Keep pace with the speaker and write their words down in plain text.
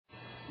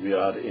We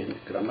are in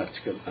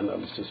grammatical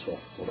analysis of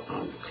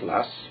Quran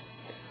class.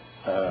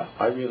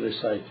 I will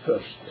recite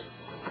first.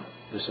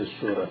 This is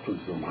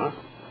sura61,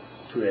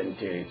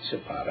 28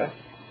 separa.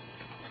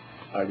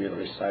 I will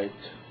recite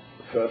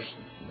first,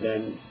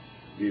 then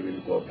we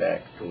will go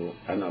back to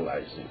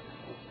analyzing.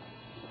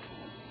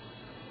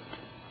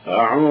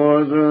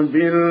 أعوذ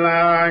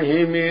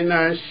بالله من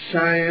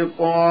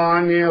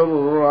الشيطان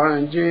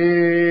الرجيم.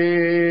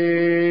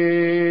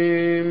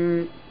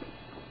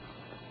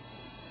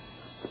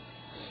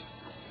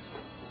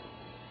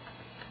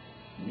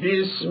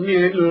 بسم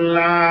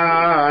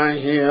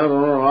الله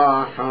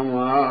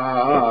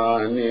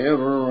الرحمن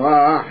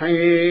الرحيم.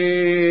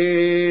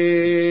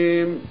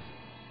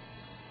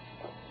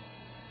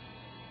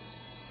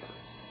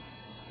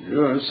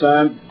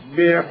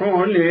 يسبح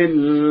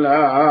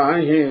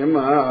لله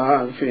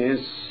ما في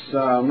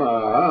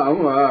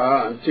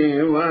السماوات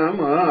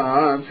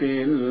وما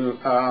في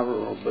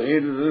الأرض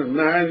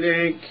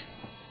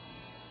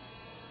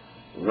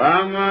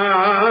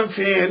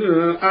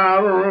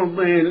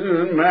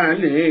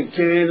الملك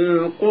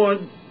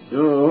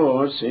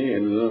القدوس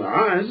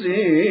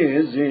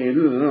العزيز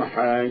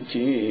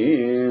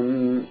الحكيم.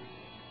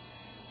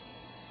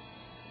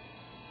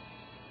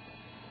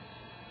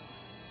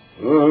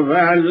 هو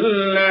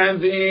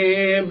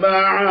الذي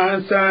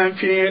بعث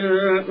في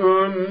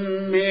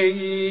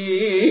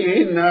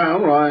الأميين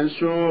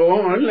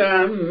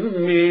رسولا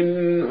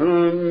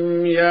منهم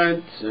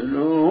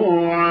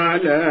يتلو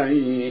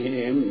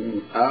عليهم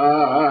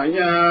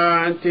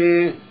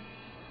آياته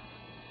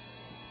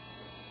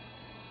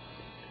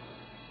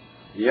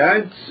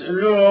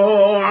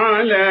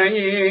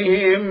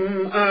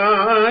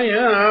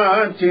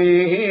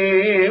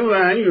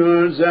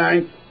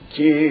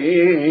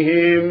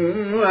ويزكيهم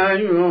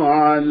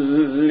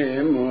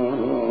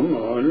ويعلمهم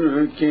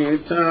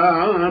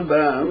الكتاب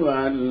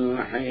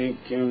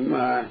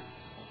والحكمة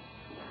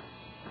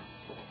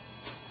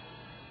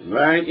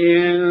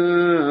وإن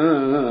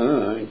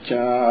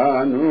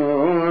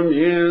كانوا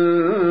من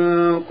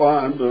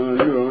قبل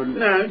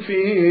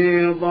لفي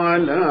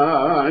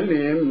ضلال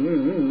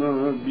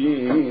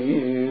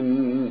مبين.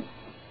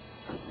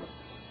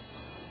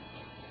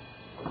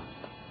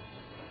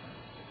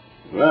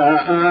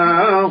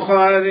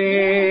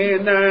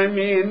 وآخرين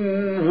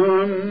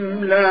منهم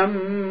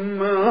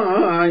لما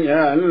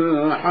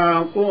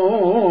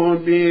يلحقوا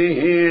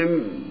بهم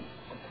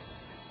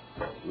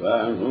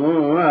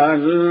وهو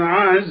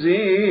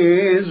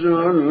العزيز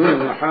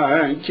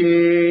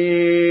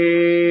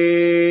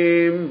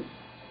الحكيم.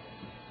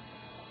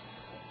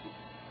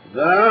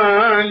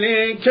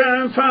 ذلك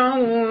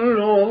فضل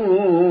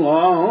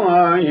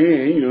الله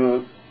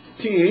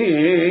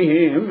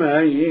يؤتيه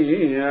من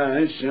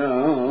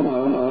يشاء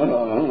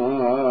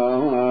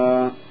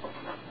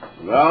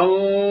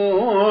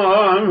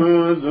والله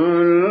ذو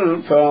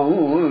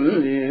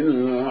الفضل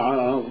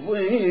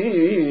العظيم.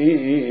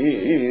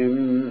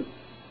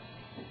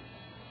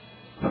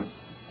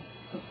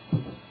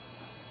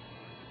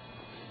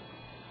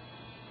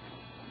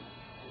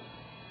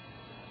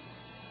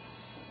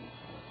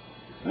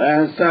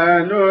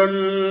 مثل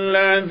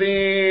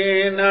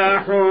الذين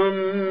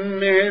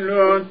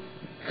حملوا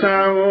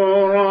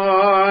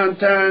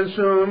التوراة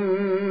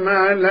ثم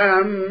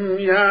لم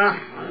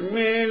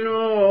يحملوها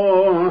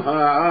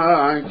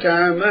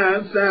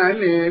كمثل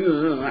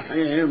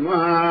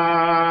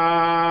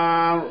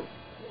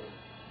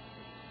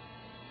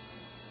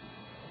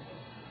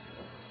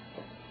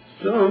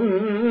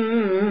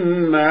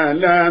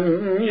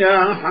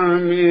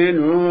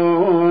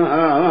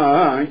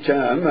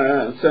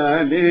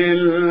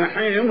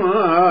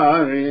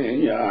الحمار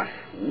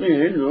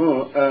يحمل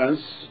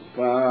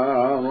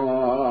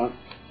أسفارا.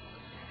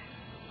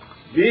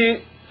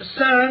 بئس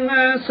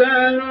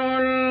مثل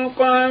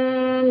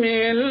القوم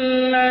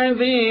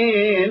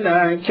الذين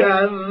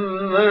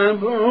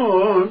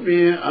كذبوا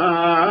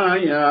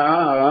بآيات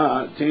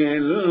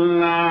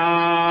الله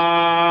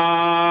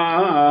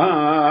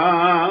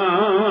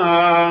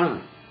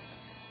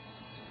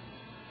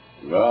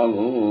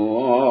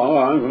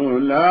والله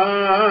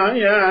لا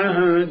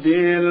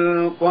يهدي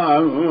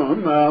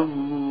القوم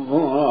الظالمين.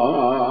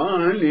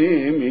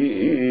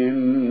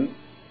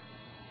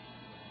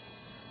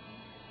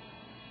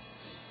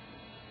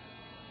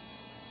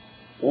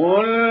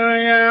 قل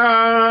يا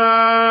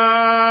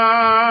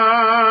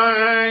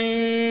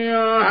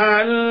أيها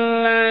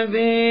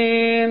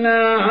الذين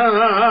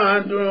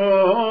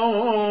هادوا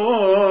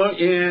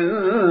إن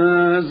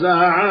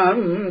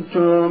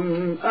زعمتم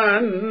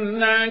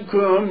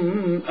أنكم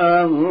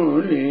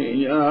أولياء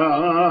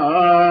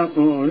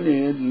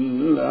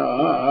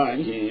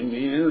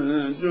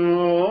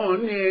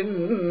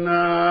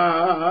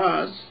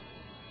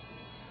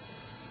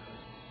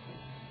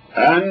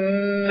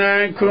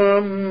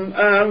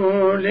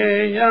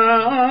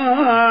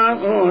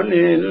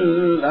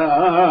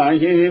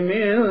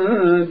من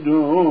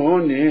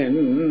دون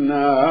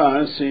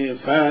الناس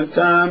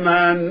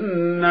فتمنوا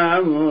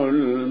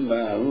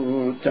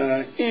الموت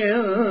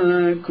إن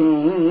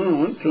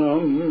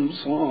كنتم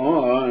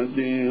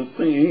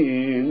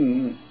صادقين.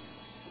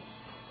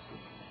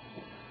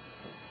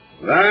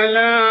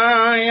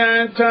 ولا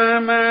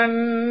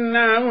يتمنونه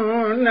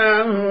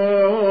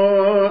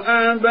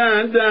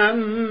أبدا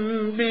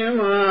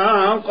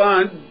بما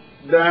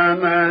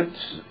قدمت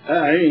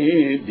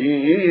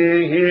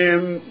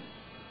أيديهم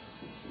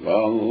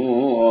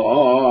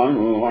والله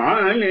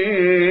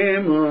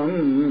عليم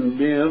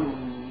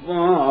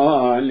بالظالمين.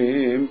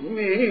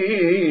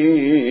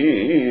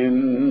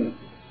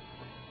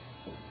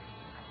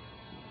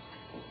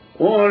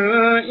 قل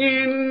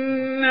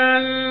إن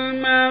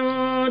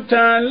الموت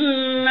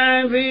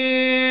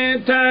الذي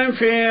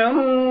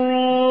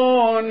تفرون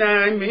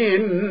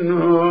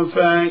منه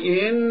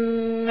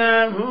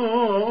فإنه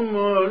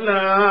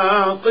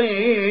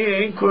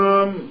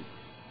ملاقيكم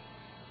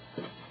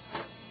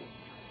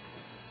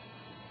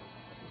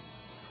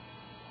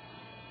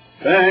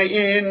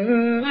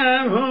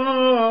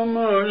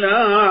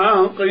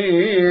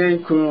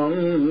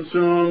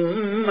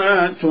ثم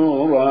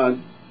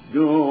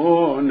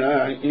تردون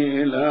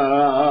إلى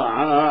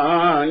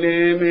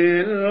عالم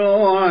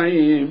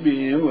الغيب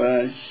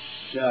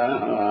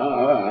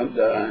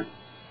والشهادة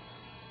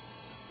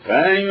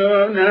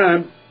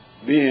فينبئكم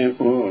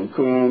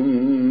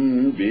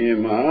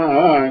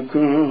بما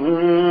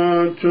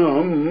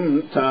كنتم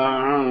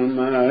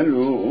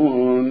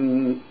تعملون.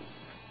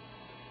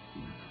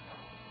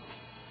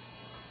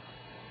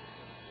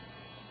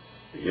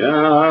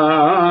 يا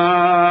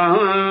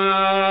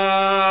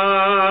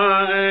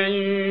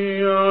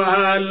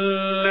أيها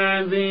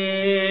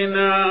الذين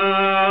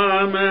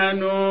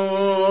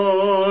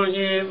آمنوا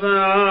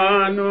إذا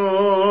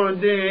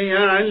نودي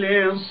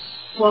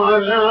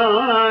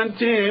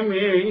للصلاة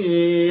من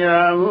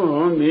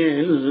يوم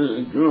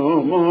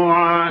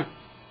الجمعة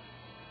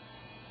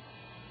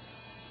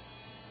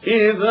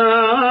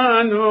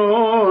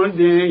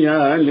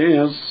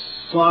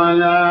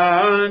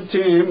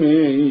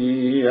من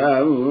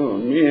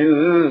يوم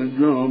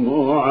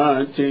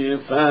الجمعة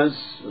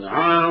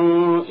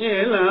فاسعوا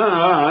إلى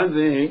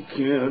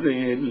ذكر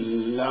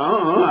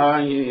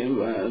الله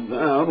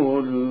وذروا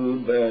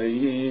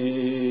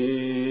البيع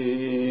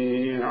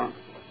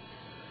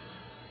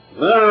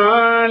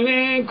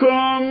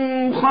ذلكم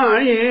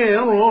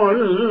خير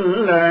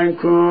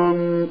لكم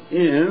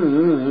إن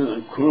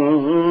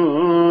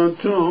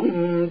كنتم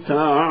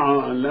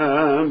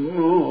تعلمون.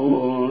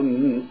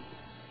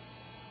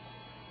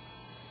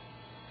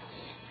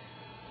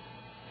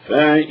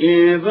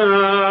 فإذا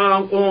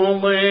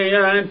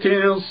قضيت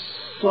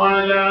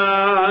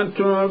الصلاة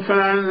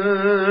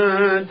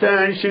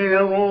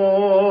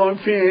فانتشروا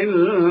في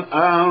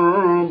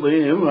الأرض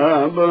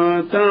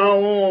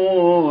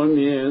وابتغوا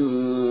من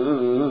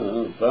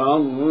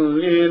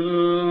فضل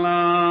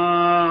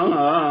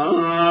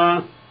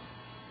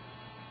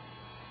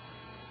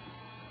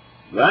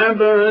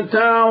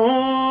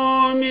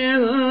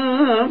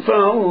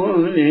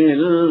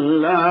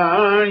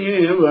الله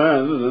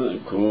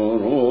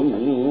واذكروا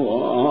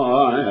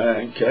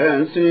الله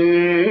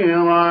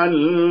كثيرا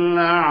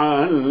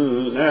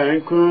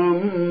لعلكم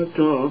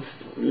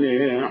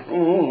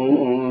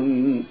تفلحون.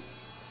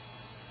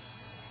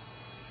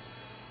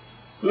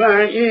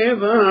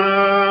 وإذا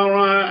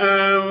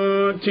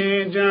رأوا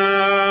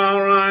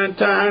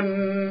تجارة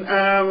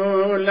أو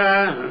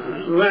لهوا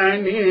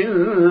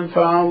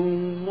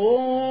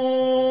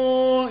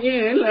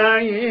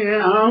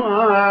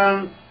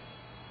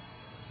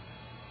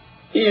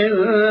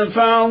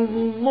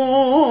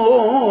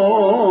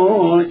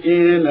انفضوا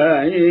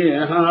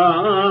إليها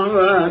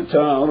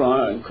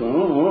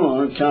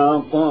وتركوك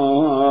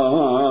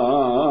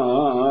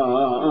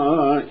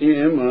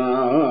قائما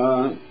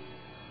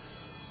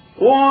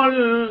قل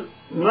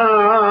ما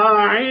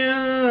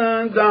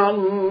عند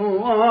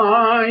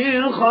الله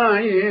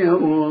خير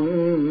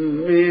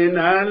من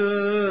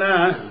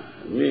اللهو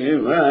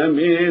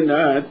ومن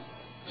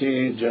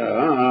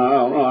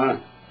التجارة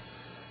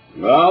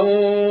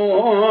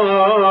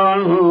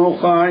والله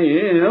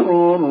خير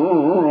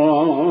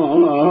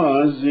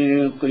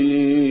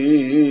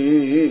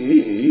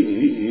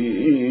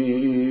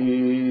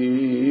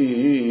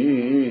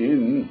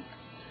الرازقين.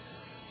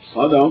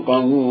 صدق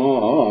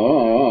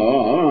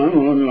الله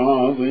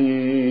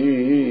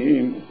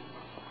العظيم.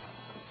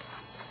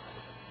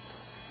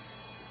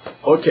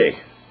 Okay,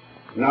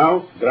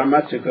 now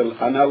grammatical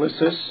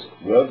analysis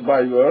word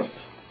by word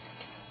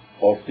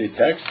of the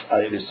text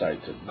I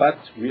recited, but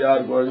we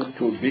are going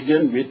to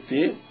begin with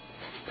the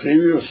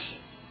previous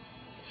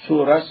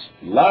surah's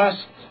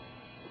last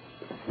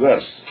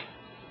verse,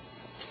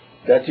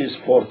 that is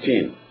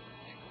 14,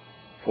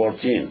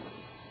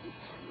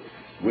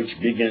 which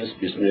begins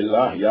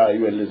Bismillah ya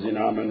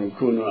ayyuhallazina amanu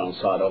kunu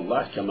ansar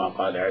Allah kama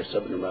qala Isa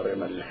ibn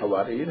Maryam lil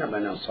hawariyin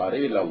man ansari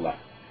ila Allah.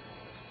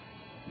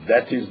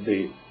 That is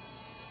the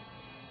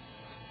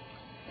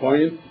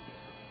point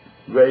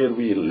where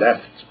we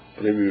left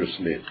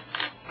previously,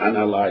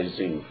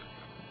 analyzing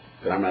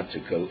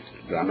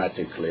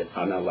grammatically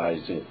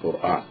analyzing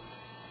Quran.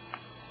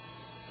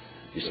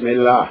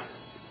 Bismillah.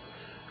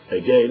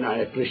 Again, I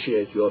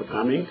appreciate your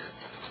coming.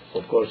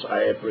 Of course,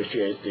 I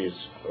appreciate this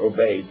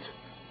Ubaid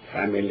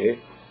family,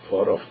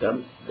 4 of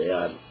them. They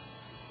are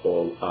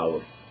all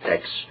our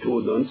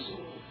ex-students,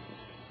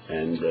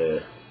 and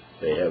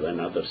they have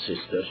another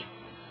sister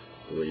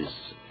who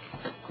is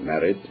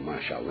married,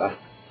 mashallah.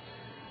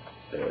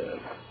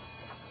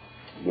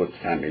 Good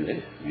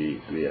family.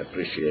 We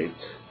appreciate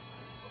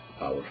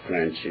our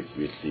friendship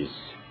with these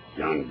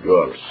young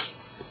girls,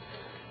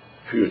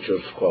 future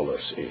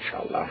scholars,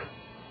 inshallah.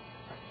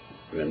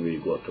 When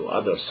we go to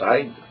other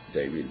side,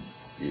 they will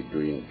be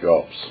doing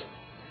jobs,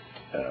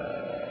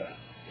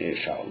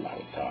 inshallah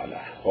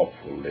ta'ala.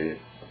 Hopefully,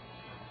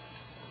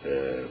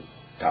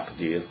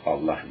 taqdeer,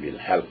 Allah will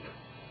help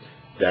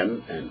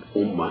them and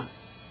ummah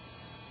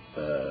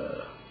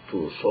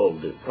to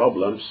solve the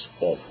problems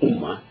of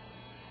ummah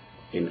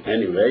in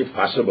any way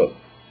possible.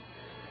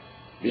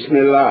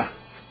 Bismillah.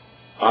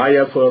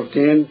 Ayah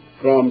 14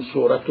 from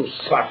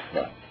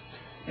sura61.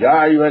 Ya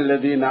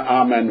ayyuhalladhina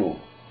amanu.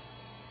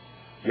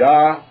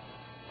 Ya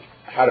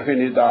harf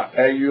nida,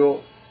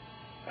 ayyu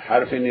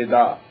harf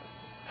nida,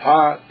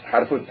 ha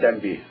harf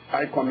tanbih.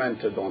 I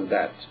commented on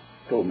that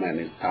too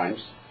many times.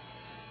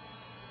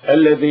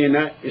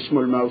 Alladhina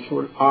ismul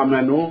mawsul,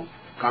 amanu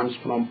comes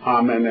from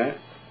amana,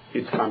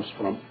 it comes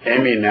from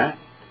amina,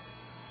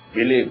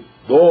 believe.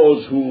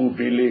 Those who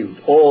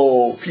believed,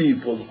 oh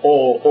people,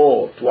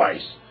 oh,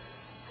 twice.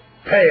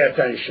 Pay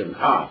attention,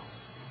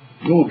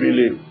 you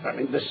believe. I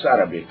mean, this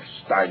Arabic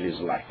style is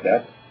like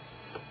that.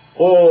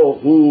 Oh,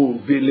 who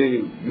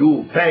believe,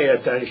 you pay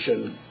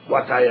attention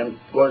what I am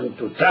going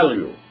to tell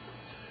you.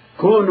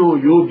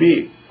 Kunu, you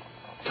be.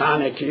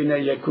 Kana, kina,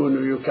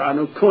 yakunu,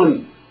 yukanu,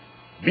 kun,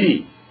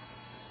 be.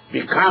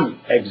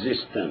 Become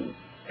existing,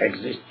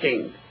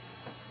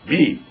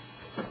 be.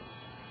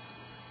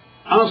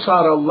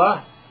 Ansar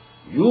Allah,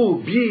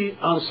 you be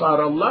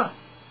Ansar Allah,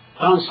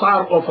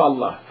 Ansar of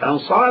Allah.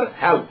 Ansar,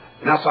 help,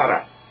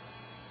 Nasara.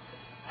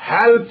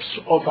 Helps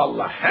of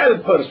Allah,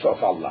 helpers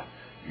of Allah.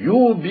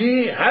 You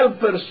be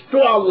helpers to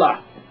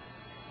Allah.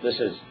 This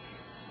is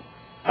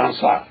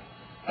Ansar.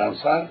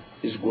 Ansar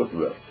is good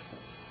word.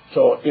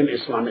 So in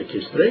Islamic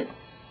history,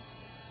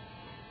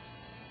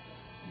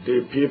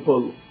 the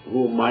people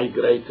who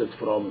migrated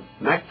from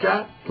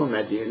Mecca to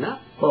Medina,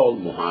 called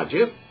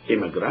Muhajir,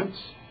 immigrants,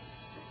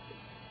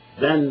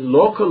 then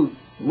local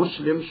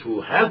Muslims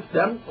who helped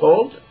them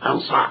called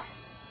Ansar.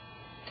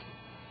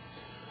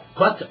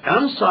 But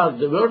Ansar,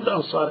 the word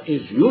Ansar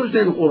is used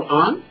in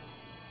Quran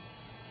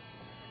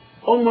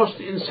almost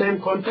in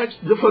same context,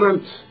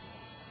 different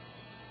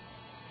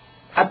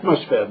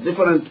atmosphere,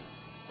 different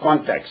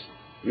context.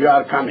 We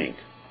are coming.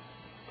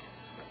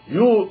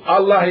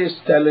 Allah is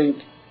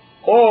telling,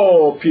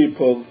 oh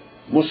people,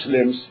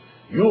 Muslims,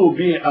 you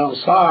be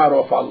Ansar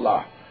of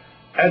Allah,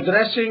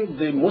 addressing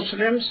the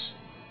Muslims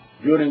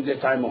during the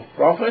time of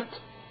Prophet,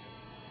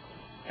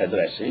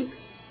 addressing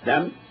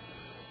them,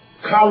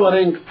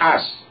 covering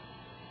us,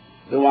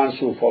 the ones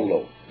who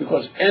follow.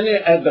 Because any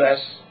address,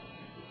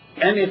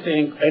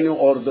 anything, any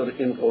order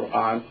in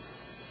Quran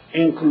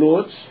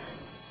includes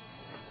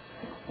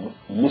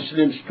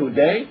Muslims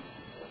today,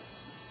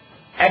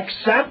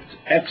 except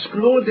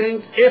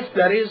excluding if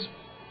there is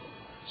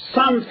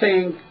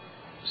something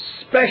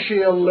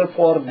special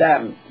for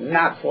them,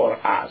 not for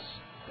us,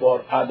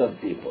 for other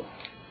people.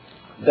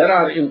 There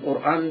are in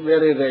Quran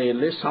very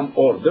rarely some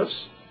orders,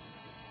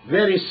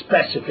 very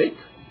specific,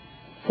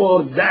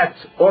 for that,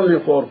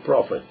 only for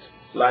Prophet,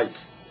 like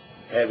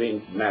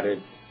having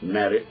married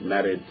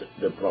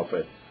the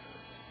Prophet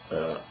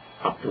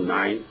up to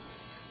 9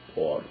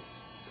 or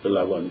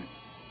 11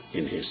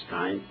 in his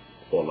time,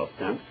 all of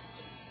them.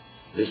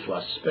 This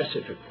was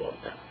specific for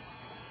them.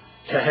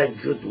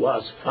 Tahajjud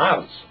was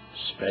farz,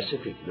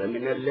 specific.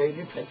 وَمِنَ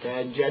اللَّيْلِ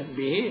فَتَهَجَّدْ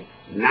بِهِ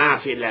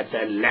نَافِلَةً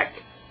لَكَ.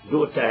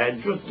 Do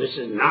tahajjud, this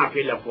is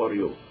nafila for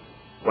you.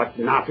 What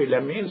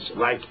nafila means?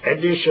 Like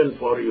addition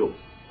for you,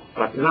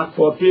 but not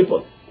for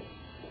people.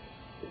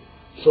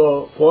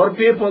 So for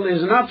people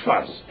is not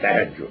farz,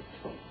 tahajjud.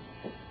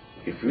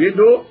 If we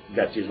do,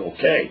 that is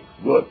okay,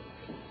 good.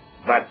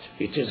 But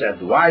it is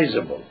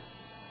advisable.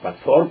 But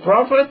for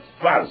Prophet,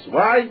 farz.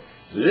 Why?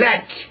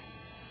 Lak.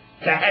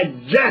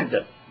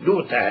 Tahajjad.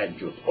 Do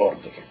tahajjud,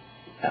 order.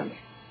 Amr.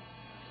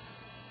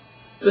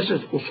 This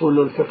is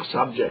usul al-fiqh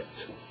subject.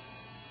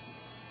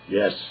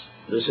 Yes,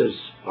 this is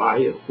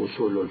Ahir,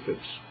 usul al-fiqh.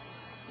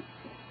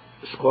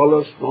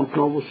 Scholars don't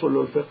know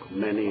usul al-fiqh.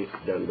 Many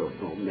they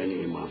don't know.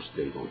 Many imams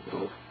they don't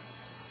know.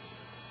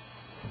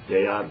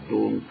 They are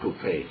doomed to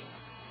fail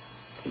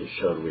in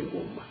serving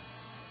ummah.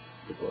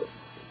 Because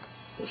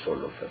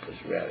usul al-fiqh is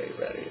very,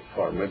 very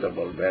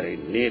formidable, very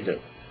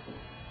needed.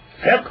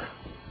 Fiqh,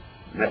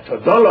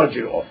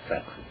 methodology of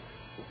fiqh.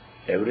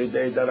 Every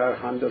day there are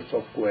hundreds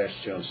of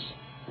questions.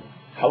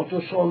 How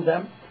to solve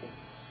them?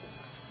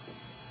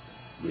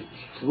 With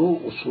through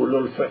usul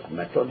al-fiqh,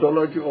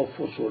 methodology of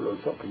usul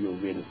al-fiqh, you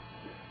will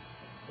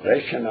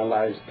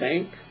rationalize,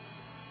 think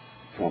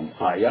from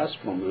ayahs,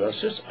 from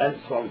verses, and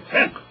from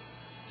fiqh,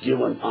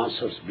 given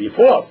answers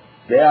before.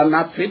 They are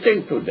not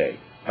fitting today,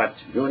 but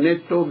you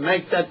need to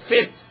make that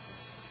fit.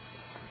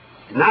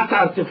 Not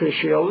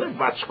artificially,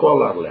 but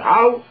scholarly.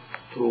 How?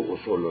 Through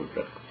usul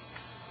al-fiqh.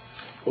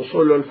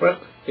 Usul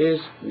al-Fiqh is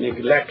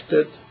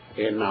neglected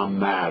in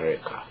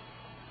America.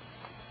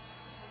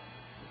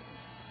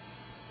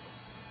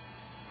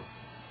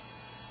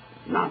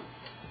 None.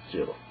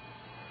 Zero.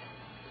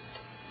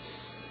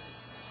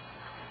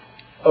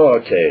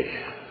 Okay.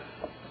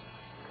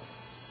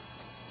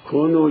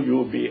 Kunu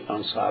you be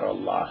Ansar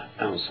Allah,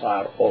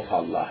 Ansar of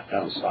Allah,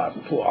 Ansar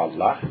to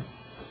Allah.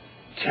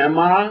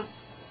 Kama,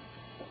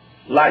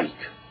 like.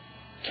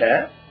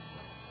 Ke,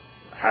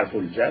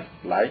 harful jar,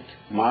 like.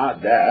 Ma,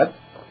 that.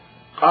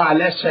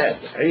 Qala said.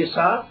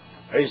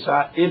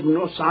 Isa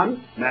ibn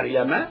son,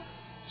 Maryam,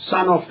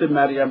 son of the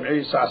Maryam,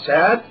 Isa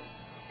said,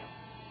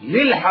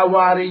 Lil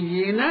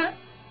Hawariyina,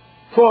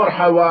 for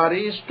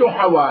Hawaris to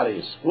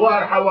Hawaris. Who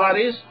are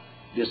Hawaris?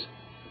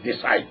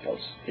 Disciples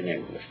in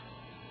English.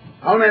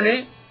 How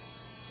many?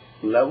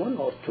 11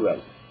 or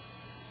 12?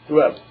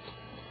 12.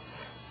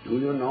 Do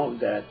you know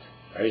that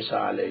Isa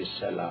alayhi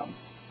salam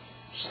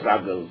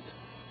struggled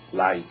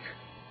like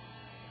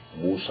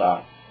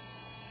Musa,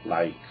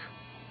 like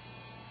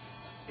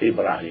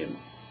Ibrahim,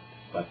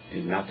 but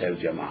did not have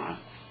Jama'ah?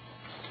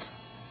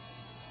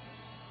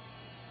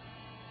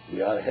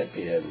 We are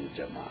happy having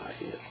Jama'ah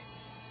here.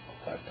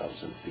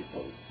 5,000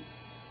 people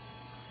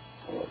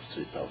or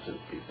 3,000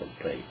 people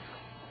pray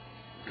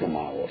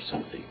Jum'ah or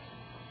something.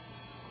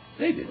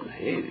 They did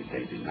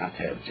not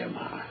have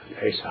Jama'ah.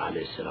 Isa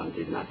alayhi salam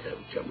did not have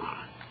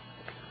Jama'ah.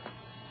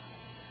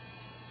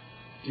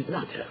 Did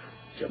not have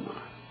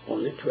Jama'ah.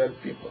 Only 12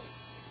 people.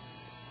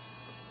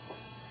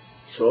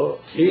 So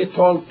he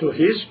told to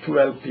his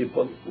 12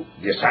 people,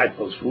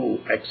 disciples who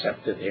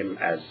accepted him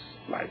as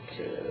like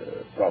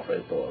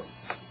prophet or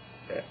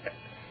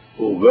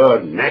who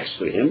were next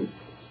to him,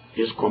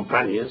 his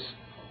companions,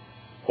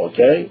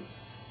 okay,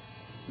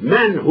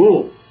 men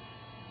who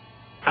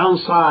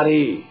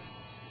Ansari,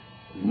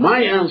 my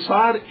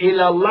Ansar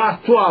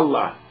ilallah, to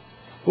Allah.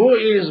 Who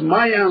is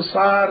my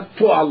Ansar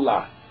to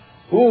Allah?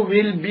 Who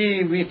will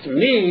be with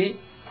me,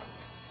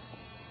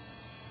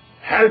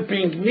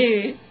 helping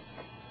me,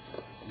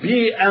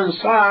 be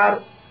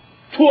Ansar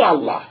to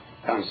Allah.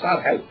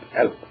 Ansar,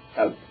 help,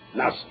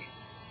 Nasr.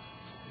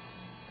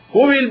 Who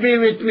will be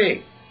with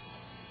me?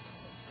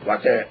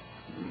 What a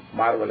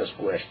marvelous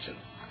question.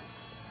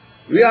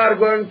 We are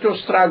going to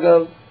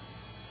struggle.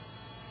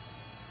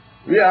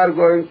 We are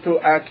going to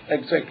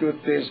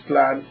execute this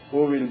plan.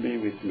 Who will be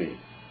with me?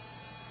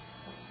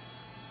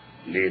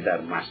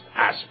 Leader must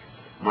ask,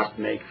 must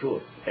make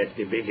sure at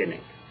the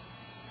beginning.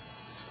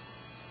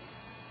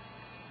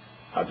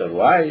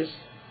 Otherwise,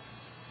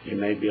 he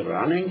may be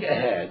running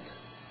ahead.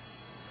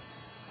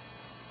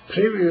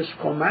 Previous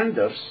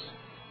commanders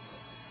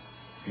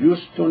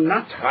used to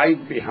not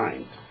hide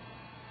behind.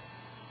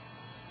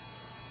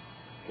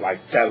 Like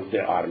tell the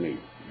army,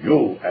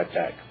 you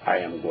attack, I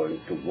am going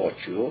to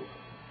watch you.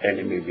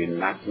 Enemy will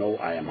not know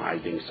I am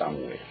hiding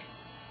somewhere.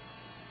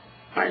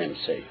 I am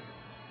safe.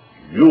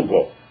 You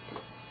go.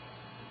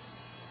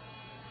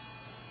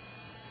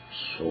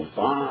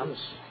 Sultans,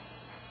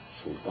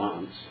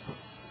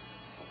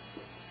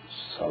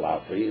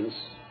 Salafians,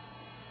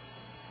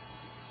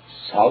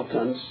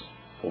 Sultans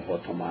of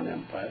Ottoman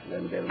Empire,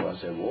 when there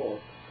was a war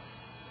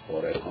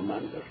or a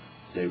commander,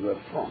 they were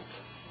front.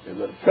 They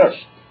were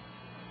first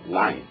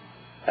line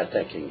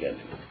attacking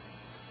enemy.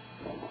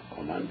 No,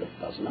 commander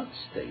does not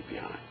stay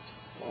behind.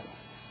 No.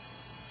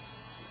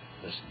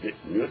 This is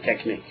the new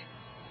technique.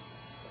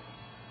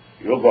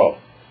 You go.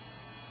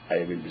 I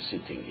will be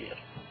sitting here.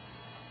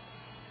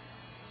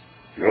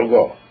 You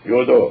go.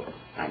 You do.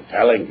 I'm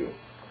telling you.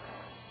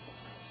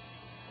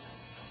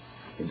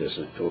 This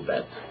is too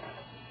bad.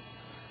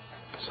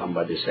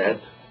 Somebody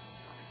said,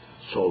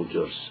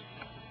 soldiers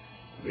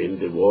win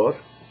the war,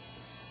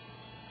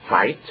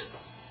 fight,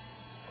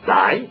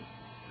 die,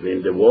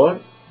 win the war,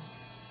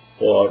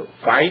 or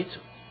fight,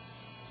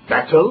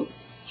 battle,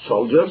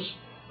 soldiers,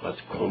 but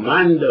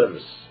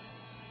commanders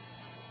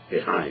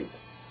behind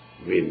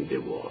win the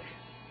war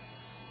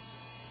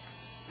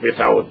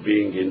without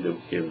being in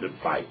the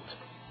fight.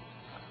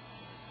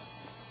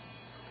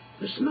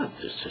 It's not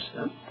the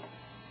system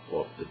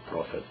of the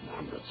Prophet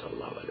Muhammad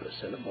sallallahu alaihi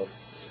wasallam. Or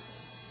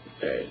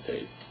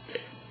they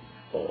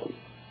all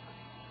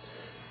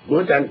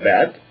good and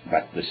bad,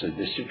 but this is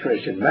the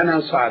situation. Man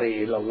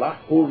ansari ilallah,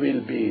 who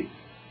will be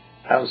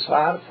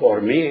Ansar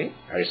for me,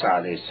 Isa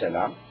alayhi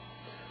salam.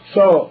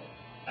 So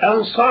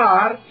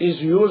Ansar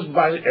is used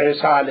by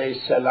Isa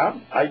alayhi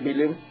salam, I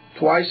believe,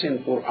 twice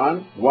in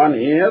Quran. One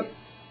here,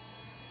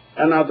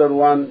 another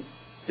one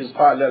is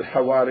قال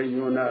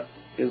الحواريون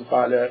إذ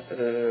قال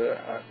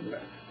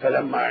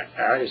فلما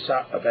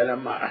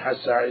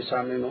أحس عيسى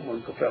منهم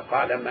الكفر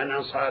قال من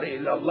أنصاري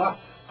إلى الله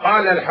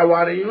قال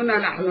الحواريون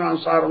نحن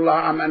أنصار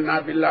الله آمنا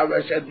بالله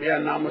واشهد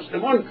بأننا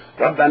مسلمون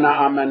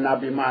ربنا آمنا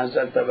بما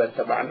أنزلت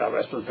واتبعنا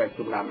الرسول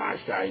فاكتبنا مع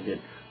الشاهدين.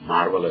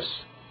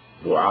 Marvelous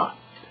dua.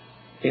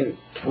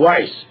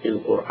 Twice in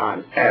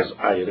Quran, as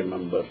I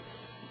remember,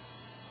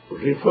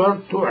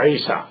 referred to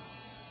Isa,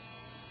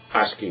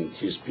 asking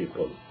his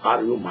people,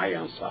 are you my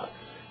Ansar?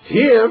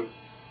 Here,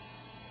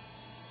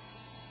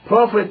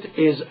 Prophet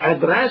is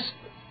addressed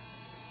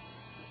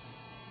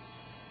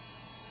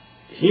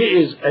he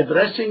is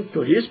addressing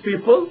to his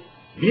people,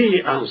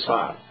 be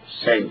Ansar,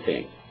 same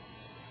thing.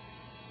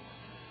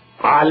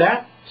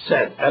 Ala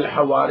said,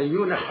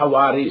 Al-Hawariyun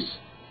Hawaris.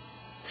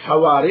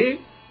 Hawari,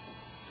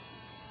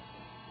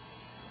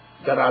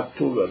 there are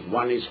two words.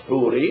 One is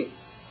Huri.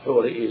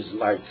 Huri is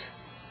like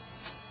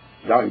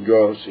young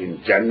girls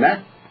in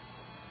Jannah.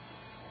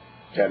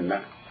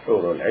 Jannah,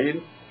 Hurul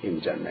Ain,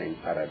 in Jannah, in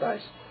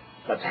paradise.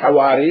 But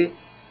Hawari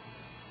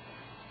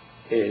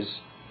is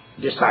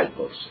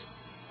disciples.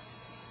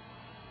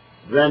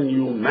 When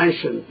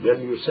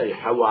you say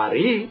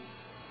Hawari,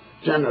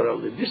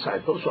 generally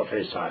disciples of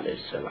Isa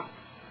alayhi salam.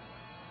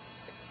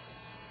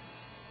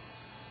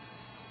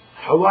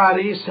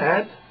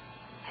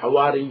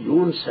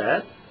 Hawariyun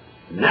said,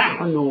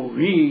 Nahnu,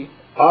 we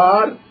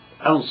are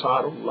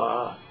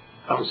Ansarullah,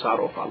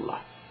 Ansar of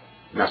Allah.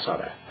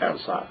 Nasara,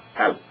 Ansar,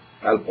 help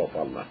of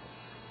Allah.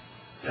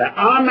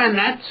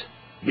 فآمنت,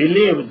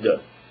 believed,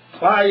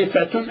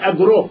 طائفة, a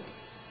group,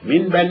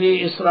 min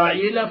Bani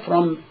Israel,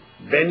 from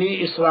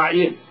Bani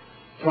Israel,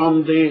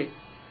 from the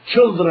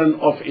children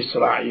of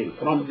Israel,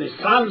 from the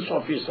sons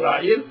of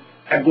Israel,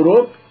 a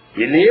group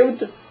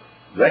believed,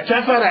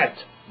 وكفرت,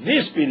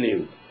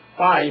 disbelieved,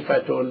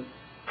 طائفة,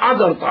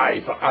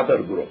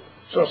 other group.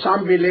 So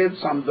some believed,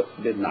 some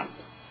did not.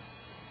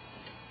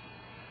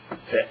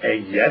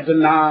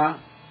 فأيدنا,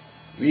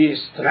 we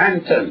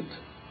strengthened.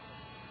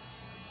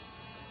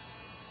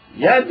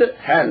 Yad,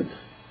 hand.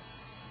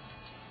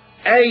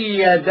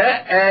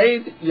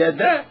 Aid,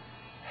 yada,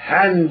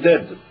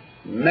 handed,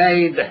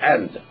 made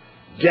hand,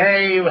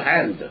 gave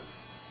hand.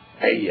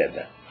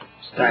 Ayyada,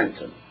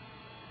 strengthened.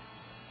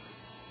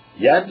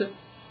 Yad,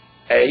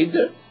 aid,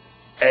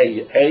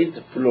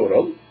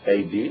 plural,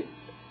 aid,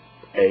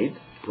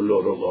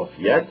 plural of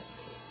yad.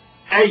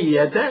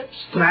 Ayyada,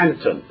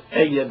 strengthened.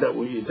 Ayyada,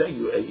 uyida,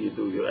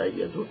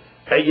 yu'ayyidu.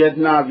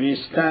 Ayyadna, we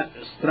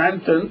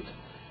strengthened.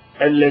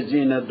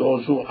 Allazina,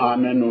 those who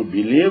amanu,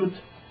 believed.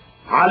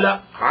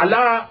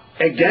 Ala,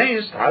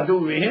 against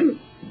aduwihim,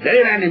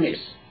 their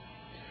enemies.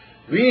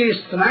 We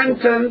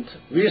strengthened,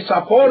 we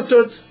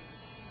supported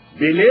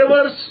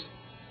believers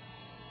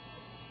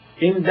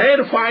in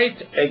their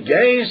fight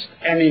against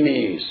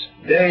enemies,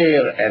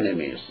 their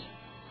enemies.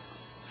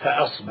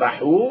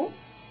 فأصبحوا,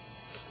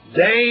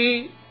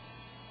 they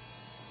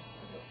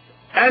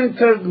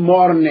entered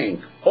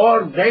mourning,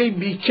 or they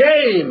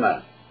became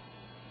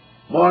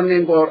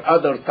morning or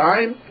other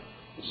time,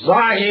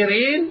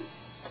 zahirin,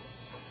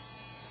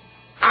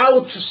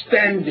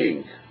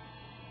 outstanding,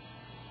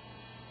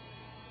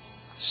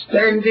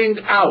 standing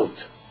out,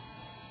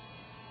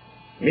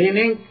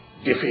 meaning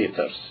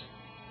defeaters.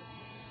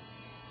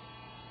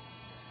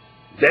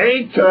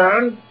 They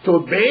turned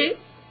to be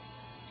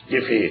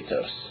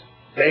defeaters.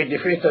 They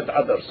defeated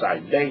other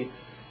side.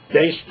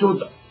 They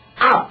stood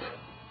up.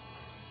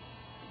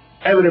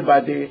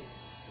 Everybody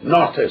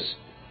noticed.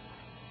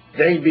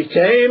 They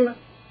became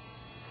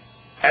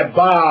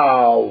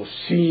above,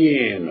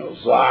 seen,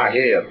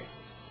 zahir,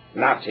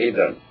 not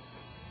hidden,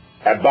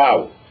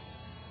 above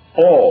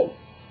all.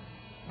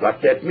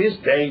 But that means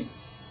they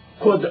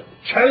could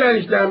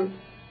challenge them,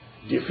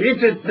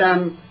 defeated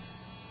them,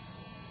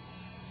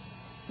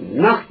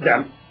 knocked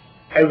them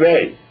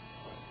away.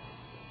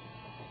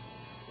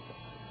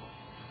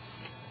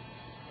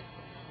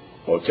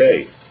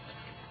 Okay.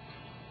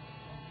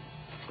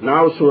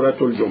 Now Surah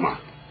Al-Jumu'ah.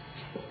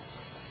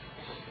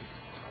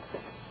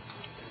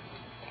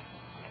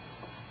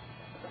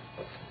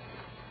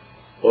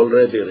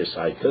 Already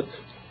recited.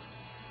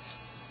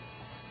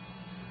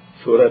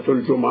 Surah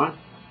Al-Jumu'ah.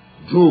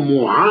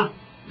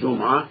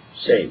 Jumu'ah,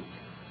 same.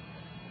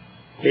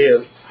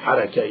 Here,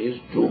 haraka is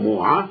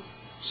Jumu'ah,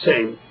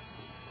 same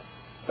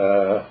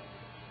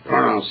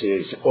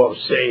pronunciation, or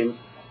same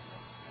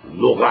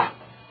lugha,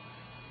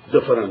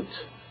 different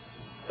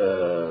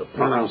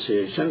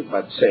pronunciation,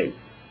 but same.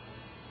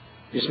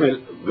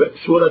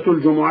 Surah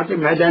Al-Jumu'ah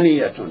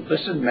Madaniyatun.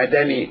 This is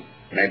Madani,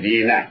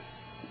 Medina,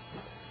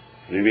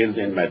 revealed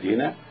in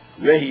Medina.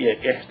 وهي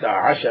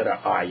 11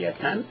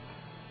 آية.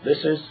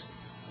 This is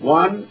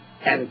 1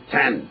 and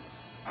 10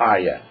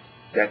 ayah.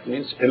 That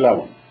means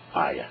 11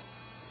 ayah.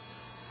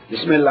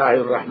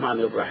 Bismillahir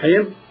Rahmanir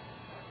Rahim.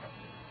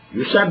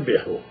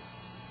 Yusabbihu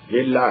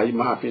lillahi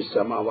ma fis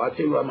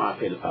samawati wa ma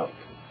fil ard.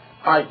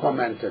 I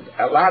commented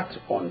a lot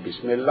on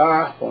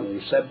Bismillah, on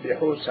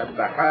Yusabbihu,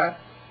 Sabbaha,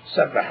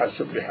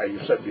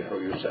 Yusabbihu,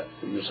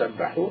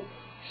 Yusabbihu,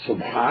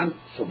 Subhan,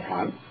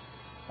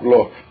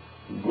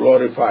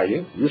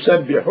 glorifying.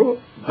 Yusabbihu,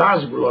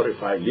 does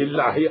glorify.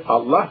 Lillahi,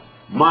 Allah.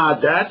 Ma,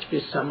 that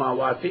fis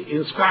samawati,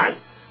 in sky.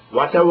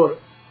 Whatever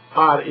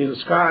are in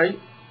sky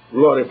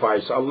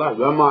glorifies Allah.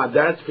 Wa ma,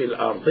 that fil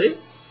ardi,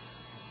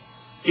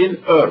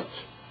 in earth,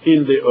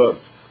 in the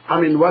earth. I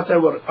mean,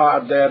 whatever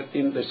are there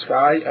in the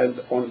sky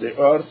and on the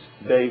earth,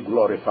 they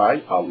glorify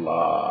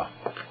Allah.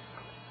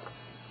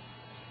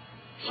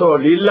 So,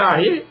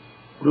 lillahi,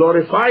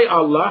 glorify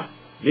Allah.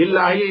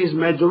 Lillahi is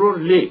majrur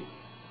li.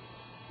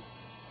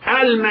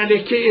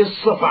 Al-Maliki is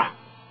sifa.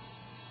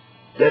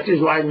 That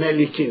is why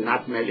Maliki,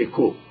 not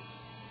Maliku.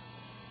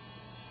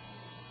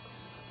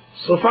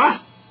 Sifa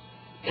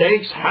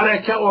takes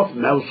haraka of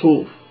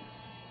mawsuf.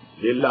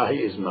 Lillahi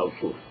is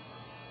mawsuf.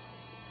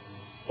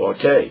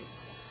 Okay.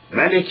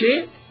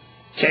 Maliki,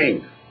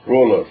 king,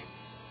 ruler.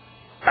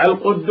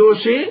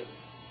 Al-Quddusi,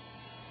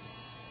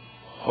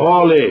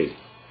 holy,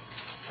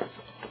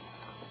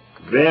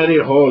 very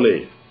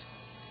holy.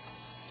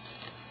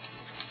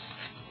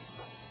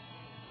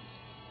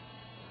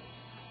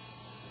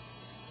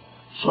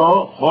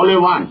 So, Holy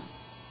One.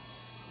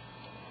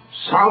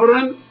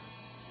 Sovereign,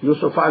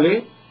 Yusuf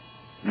Ali,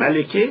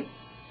 Maliki,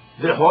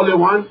 the Holy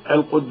One,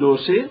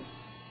 Al-Quddusi,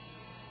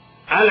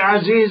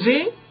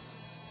 Al-Azizi,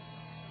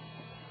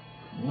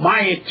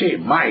 mighty,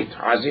 might,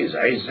 Aziz,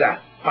 Izzah,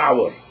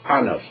 power,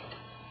 honor,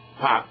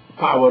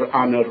 power,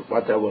 honor,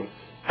 whatever.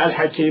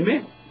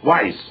 Al-Hakimi,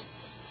 wise.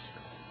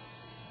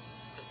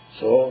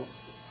 So,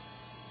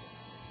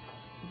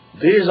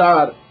 these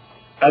are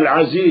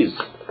Al-Aziz,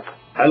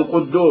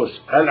 Al-Quddus,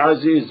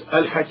 Al-Aziz,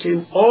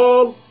 Al-Hakim,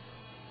 all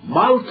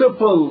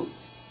multiple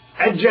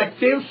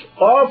adjectives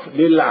of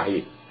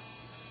Lillahi.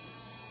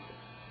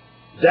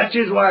 That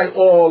is why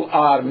all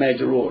are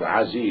majroor,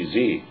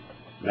 Azizi,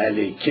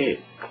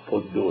 Maliki,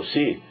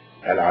 Quddusi,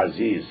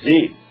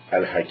 Al-Azizi,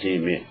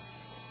 Al-Hakimi.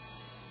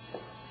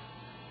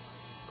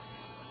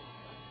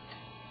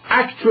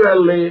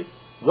 Actually,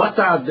 what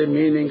are the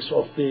meanings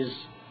of these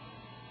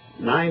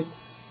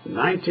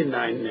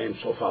 99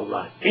 names of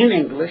Allah in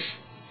English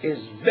is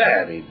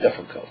very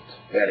difficult,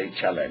 very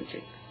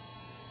challenging.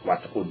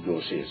 What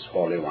Quddus is,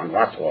 Holy One,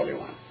 what Holy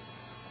One?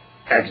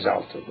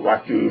 Exalted,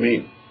 what do you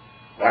mean?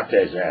 What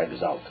is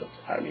exalted?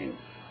 I mean,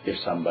 if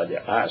somebody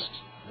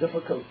asks,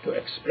 difficult to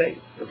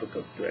explain.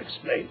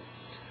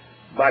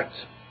 But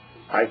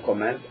I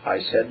comment, I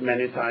said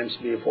many times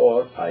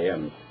before, I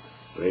am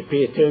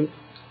repeating,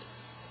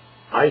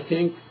 I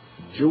think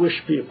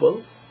Jewish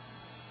people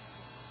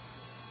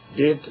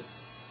did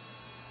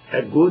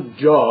a good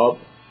job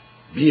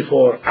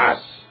before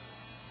us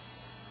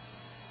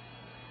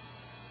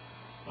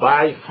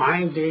by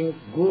finding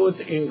good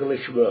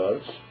English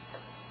words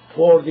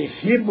for the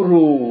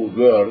Hebrew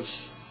words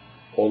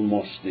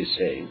almost the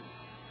same,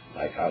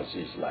 like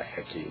Aziz, like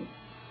Hakim,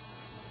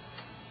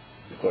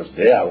 because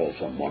they are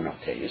also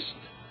monotheists,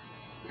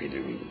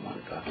 believing in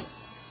one God.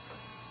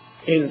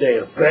 In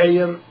their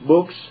prayer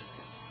books,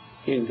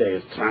 in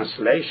their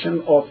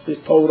translation of the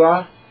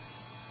Torah,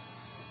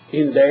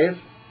 in their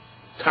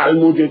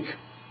Talmudic.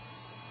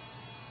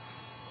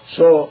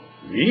 So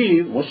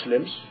we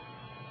Muslims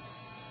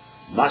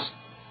must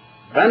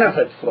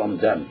benefit from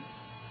them.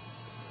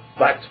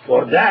 But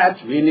for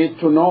that we need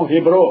to know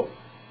Hebrew.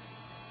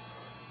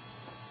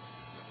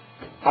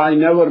 I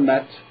never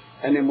met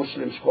any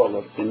Muslim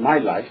scholar in my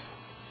life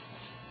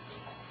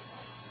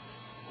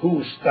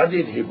who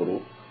studied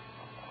Hebrew,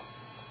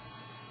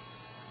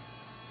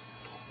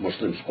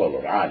 Muslim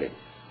scholar, alim,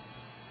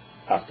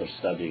 after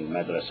studying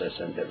madrasas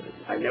and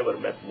everything. I never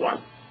met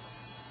one.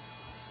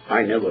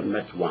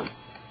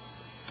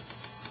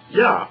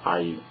 Yeah,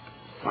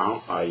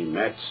 I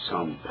met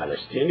some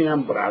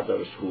Palestinian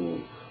brothers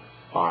who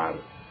are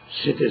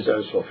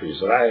citizens of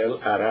Israel,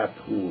 Arab,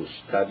 who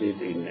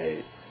studied in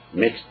a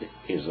mixed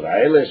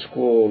Israeli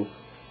school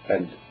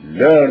and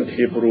learned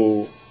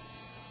Hebrew.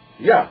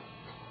 Yeah,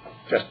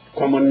 just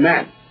common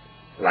man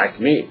like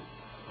me.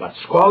 But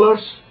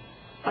scholars,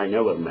 I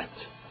never met.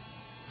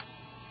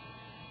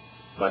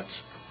 But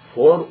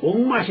for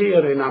Ummah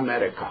here in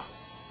America,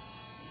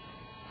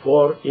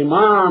 for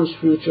imams,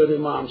 future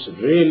imams,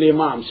 real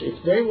imams,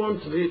 if they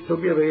want to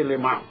be real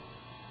imam,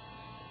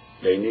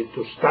 they need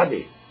to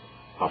study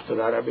after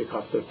Arabic,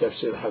 after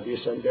Tafsir,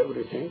 Hadith and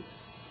everything,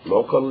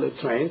 locally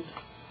trained,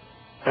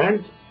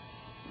 and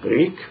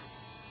Greek,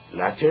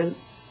 Latin,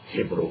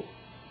 Hebrew.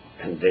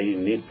 And they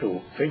need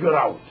to figure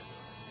out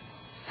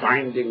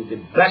finding the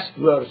best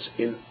words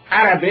in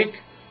Arabic,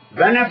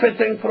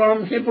 benefiting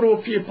from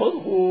Hebrew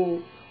people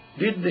who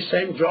did the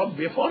same job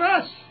before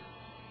us.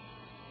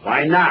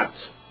 Why not?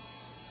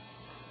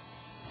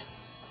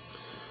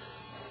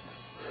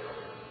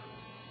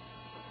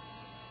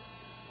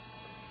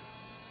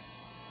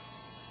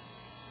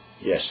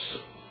 Yes,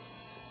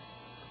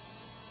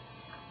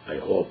 I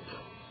hope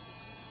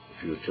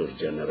future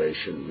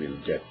generation will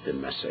get the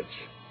message,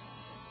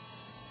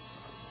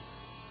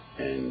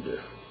 and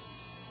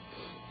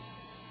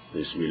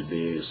this will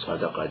be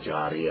Sadaqah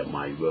Jariyah,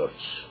 my words,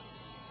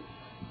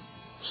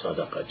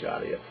 Sadaqah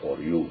Jariyah for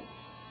you,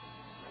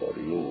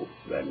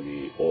 when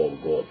we all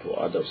go to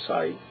other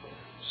side,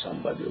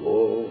 somebody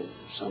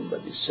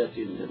sat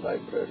in the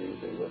library,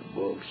 there were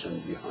books,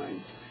 and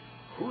behind,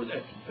 who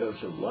that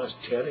person was,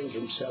 tearing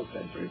himself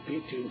and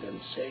repeating and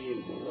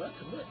saying, what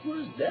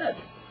was that?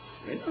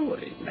 We never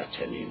met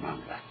any imam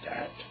like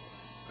that.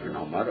 In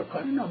America,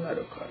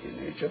 in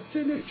Egypt,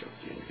 in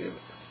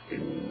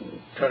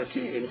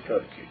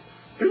Turkey,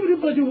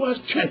 everybody was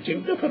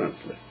chanting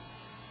differently.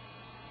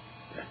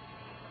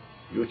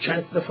 You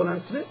chant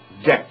differently,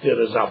 get the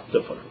result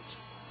different.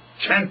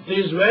 Chant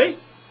this way,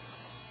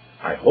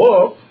 I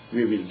hope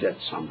we will get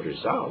some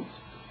result.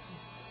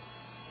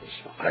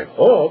 I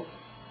hope.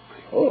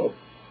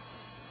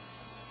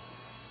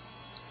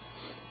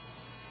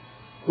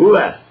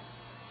 Huwa,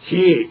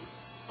 he,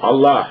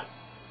 Allah,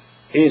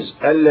 is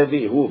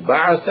الذي who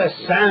بعث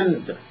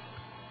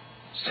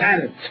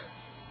sent,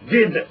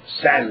 did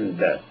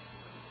send,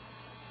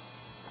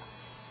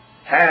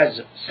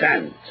 has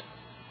sent.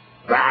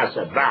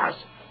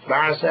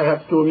 بعث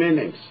have two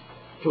meanings.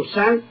 To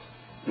send,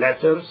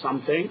 letter,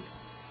 something.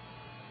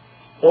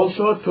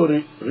 Also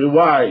to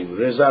revive,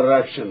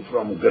 resurrection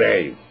from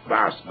grave.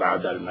 بعث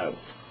بعد الموت.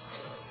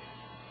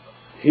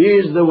 He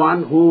is the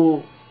one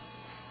who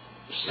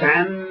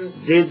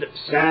did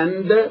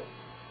send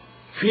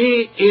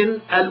في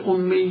in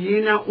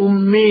الأميين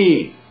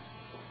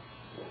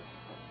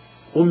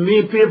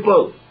أمي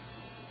people.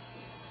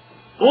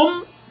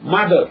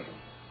 Mother.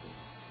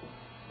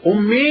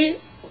 Ummi,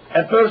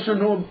 a person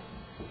who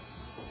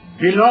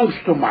belongs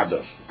to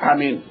mother. I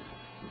mean,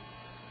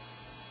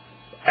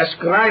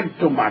 ascribed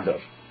to mother.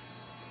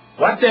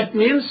 What that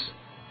means?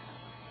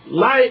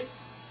 Like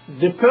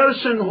the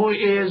person who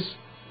is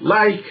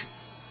like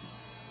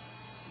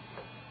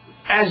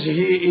as he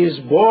is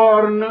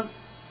born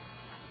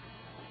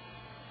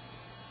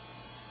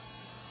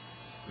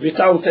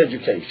without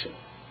education.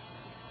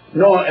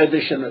 No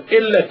additional,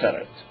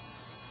 illiterate.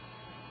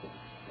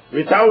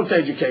 Without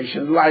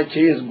education, like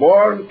he is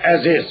born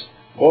as is.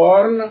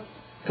 Born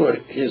to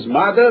his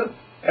mother,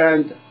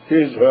 and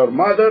her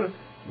mother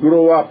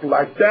grew up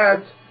like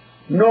that.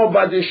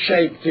 Nobody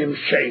shaped him,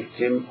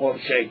 or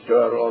shaped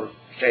her, or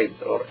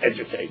shaped or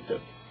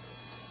educated.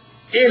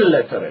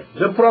 Illiterate.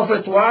 The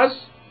Prophet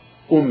was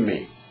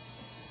Ummi.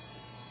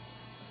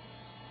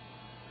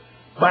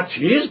 But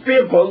his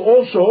people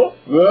also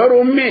were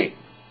Ummi.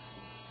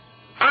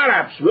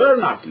 Arabs were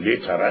not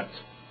literate.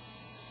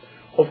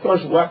 Of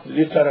course, what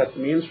literate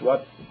means,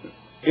 what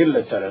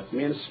illiterate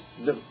means,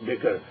 the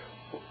bigger.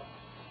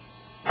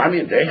 I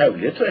mean, they have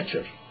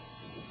literature,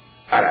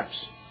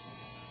 Arabs.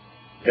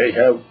 They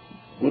have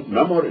good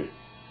memory.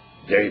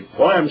 They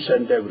poems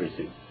and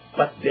everything.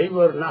 But they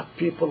were not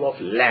people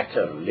of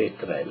literate,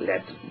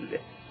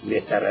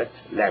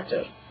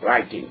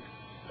 writing.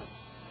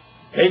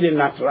 They did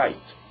not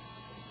write.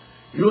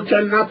 You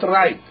cannot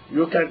write.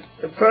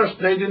 First,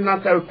 they did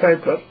not have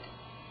paper,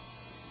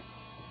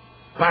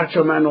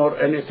 parchment or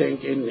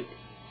anything in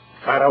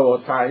Pharaoh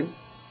time,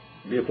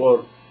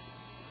 before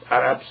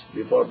Arabs,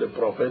 before the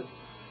Prophet,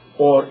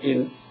 or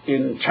in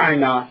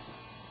China,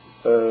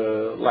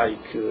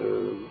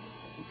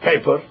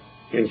 paper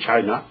in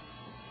China,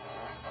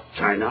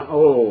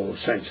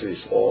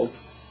 centuries old.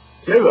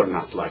 They were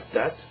not like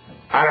that.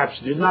 Arabs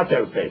did not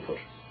have paper,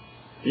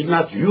 did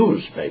not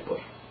use paper.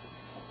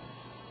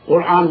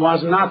 Quran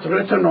was not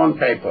written on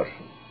paper,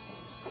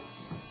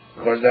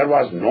 because there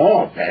was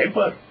no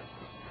paper.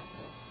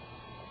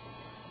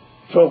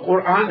 So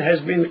Quran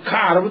has been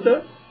carved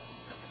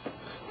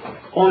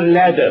on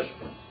leather,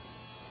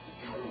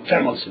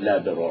 camel's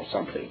leather or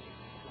something.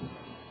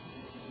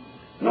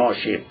 No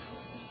sheep,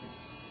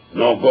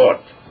 no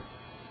goat,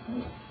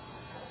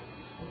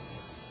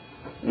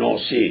 no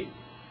sea,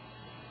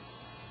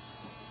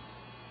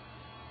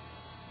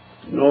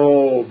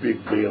 no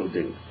big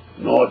building,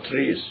 no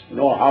trees,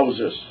 no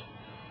houses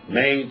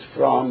made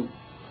from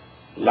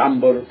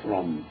lumber,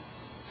 from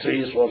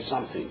trees or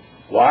something.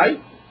 Why?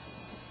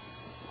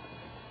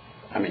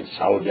 I mean,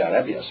 Saudi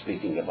Arabia,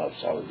 speaking about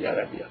Saudi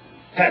Arabia.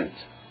 Tent.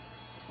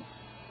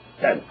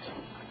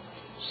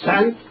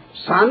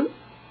 Sun,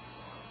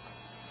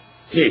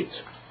 heat,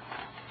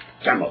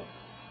 camel.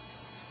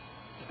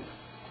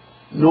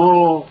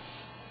 No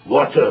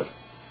water,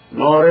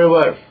 no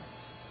river.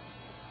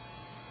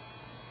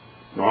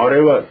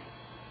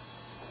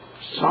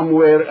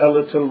 Somewhere a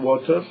little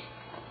water,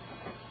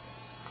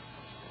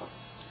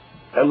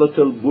 a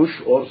little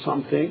bush or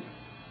something,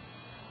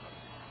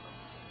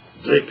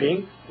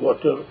 dripping,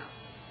 water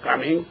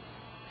coming,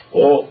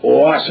 or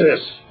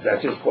oasis,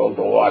 that is called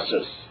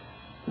oasis.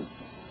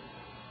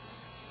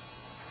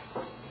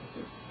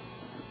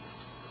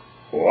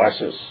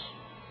 Oasis.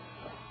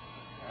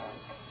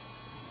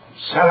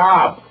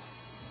 Sarab.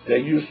 They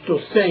used to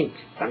think,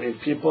 I mean,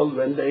 people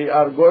when they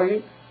are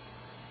going,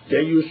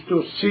 they used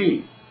to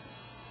see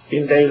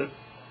in their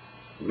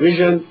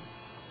vision,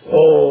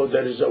 oh,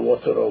 there is a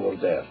water over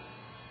there.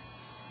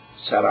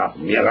 Sarab,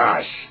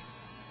 mirage.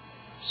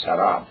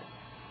 Sarab.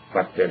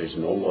 But there is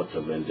no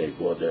water when they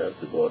go there.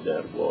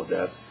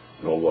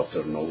 No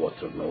water.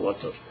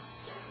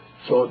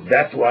 So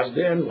that was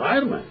the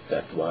environment.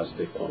 That was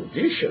the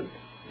condition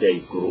they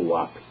grew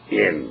up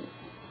in.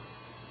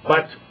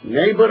 But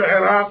neighbor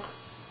Iraq,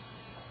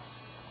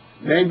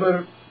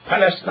 neighbor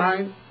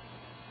Palestine,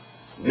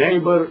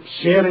 neighbor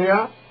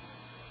Syria,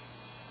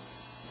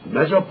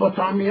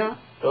 Mesopotamia,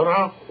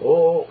 Iraq,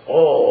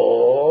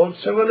 all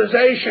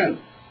civilization.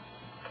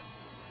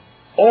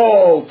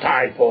 All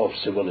type of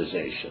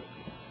civilization.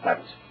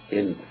 But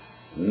in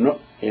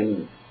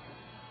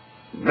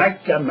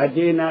Mecca,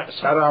 Medina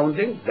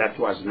surrounding, that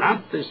was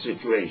not the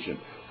situation.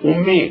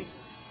 Ummi,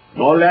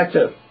 no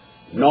letter.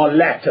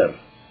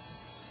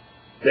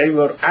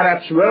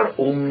 Arabs were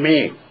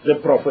Ummi. The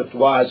Prophet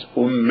was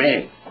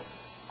Ummi.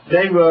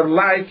 They were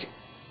like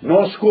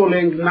no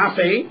schooling,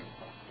 nothing.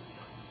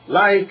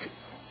 like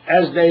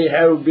as they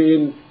have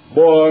been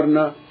born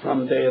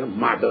from their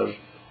mother's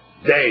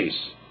days.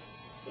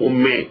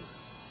 Ummi.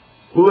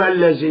 Huwa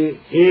allazi,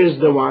 he is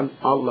the one,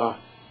 Allah,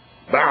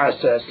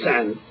 ba'asa,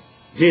 sent,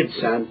 did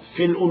send,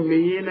 fil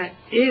ummiyina,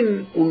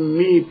 in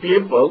ummi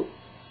people,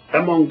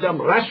 among them,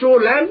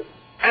 Rasulan,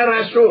 a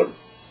Rasul,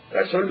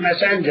 Rasul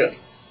messenger.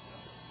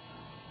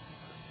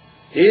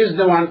 He is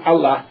the one,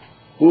 Allah,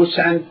 who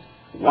sent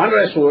one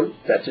Rasul,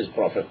 that is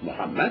Prophet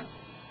Muhammad,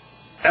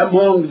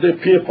 among the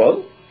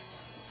people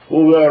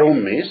who were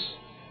ummis.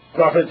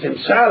 Prophet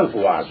himself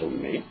was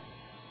ummi.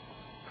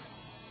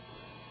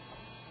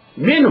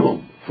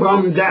 Minhum,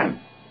 from them.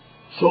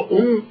 So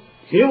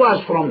he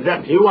was from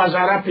them. He was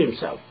Arab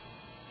himself.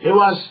 He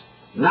was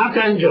not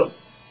angel,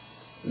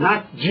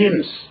 not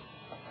jinns.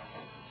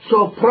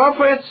 So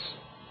prophets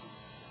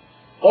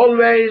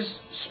always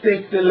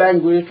speak the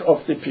language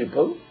of the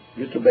people.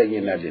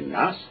 لِتُبَيِّنَ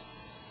لِلنَّاسِ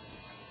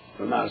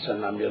وَمَا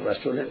أَرْسَلْنَا مِن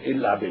رَسُولٍ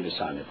إِلَّا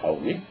بِلِسَانِ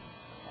قَوْمِهِ.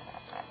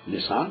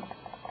 Lisan.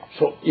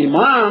 So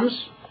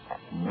imams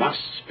must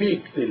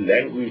speak the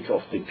language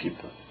of the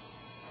people.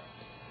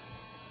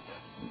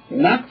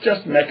 Not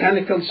just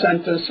mechanical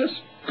sentences,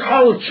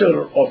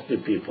 culture of the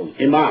people,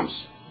 imams.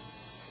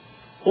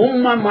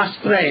 Ummah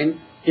must train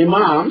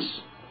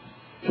imams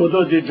to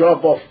do the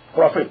job of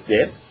Prophet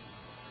did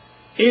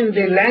in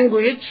the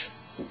language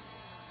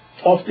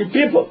of the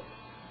people.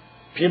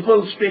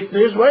 People speak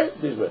this way,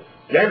 this way.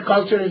 Their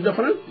culture is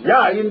different?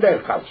 Yeah, in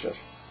their culture.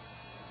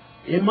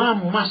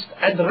 Imam must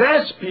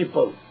address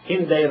people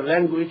in their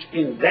language,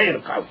 in their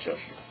culture.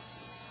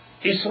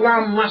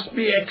 Islam must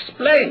be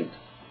explained,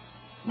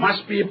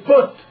 must be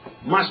put,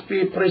 must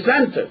be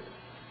presented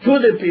to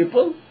the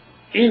people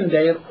in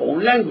their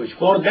own language.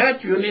 For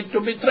that you need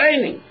to be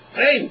trained.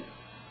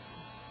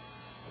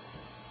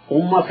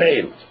 Ummah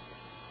failed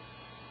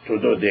to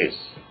do this.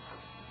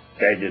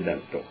 They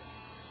didn't do.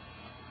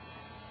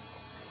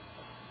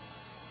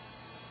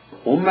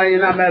 Ummah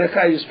in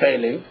America is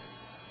failing,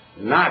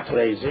 not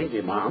raising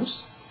imams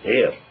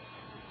here.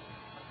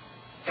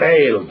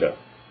 Failed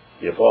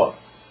before.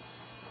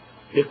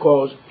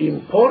 Because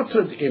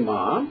imported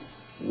imam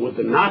would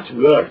not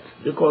work,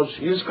 because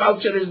his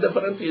culture is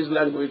different, his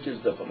language is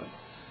different.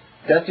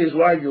 That is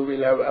why you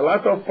will have a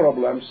lot of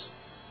problems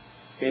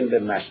in the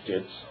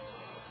masjids.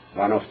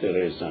 One of the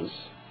reasons,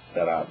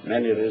 there are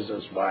many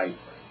reasons why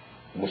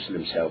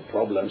Muslims have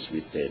problems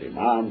with their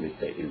imam,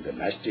 in the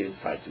masjid,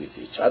 fight with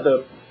each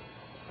other,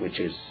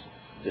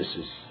 this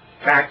is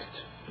fact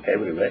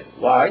everywhere.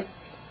 Why?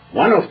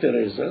 One of the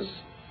reasons,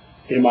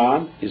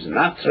 imam is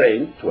not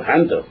trained to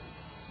handle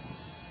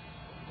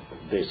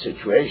the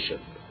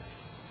situation.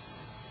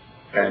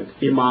 And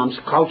imam's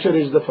culture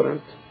is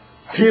different.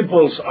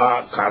 People's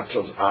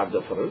cultures are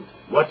different.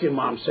 What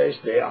imam says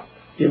there,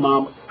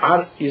 imam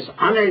is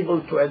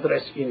unable to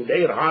address in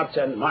their hearts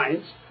and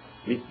minds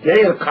with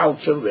their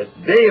culture, with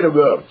their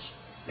words,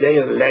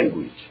 their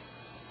language.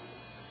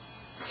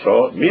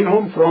 So,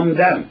 minhum, from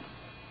them,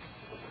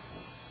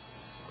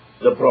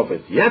 the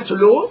Prophet.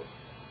 Yatlu,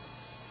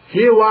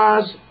 he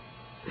was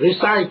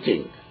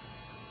reciting.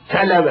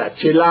 Tilawat,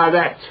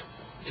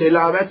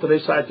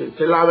 reciting.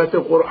 Tilawat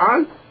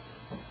al-Quran,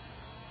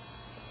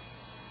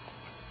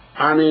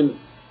 I mean,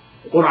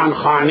 Quran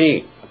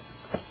Khani,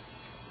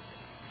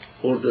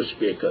 Urdu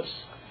speakers.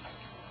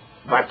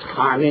 But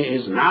Khani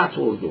is not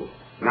Urdu,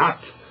 not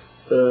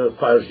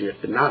Persian,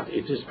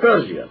 it is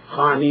Persian.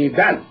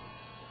 Khanidan,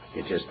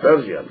 it is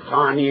Persian.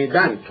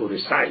 Khanidan, to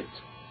recite.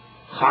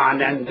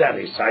 Khananda,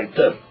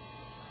 reciter,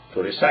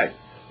 to recite.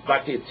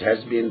 But it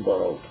has been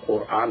borrowed.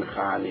 Quran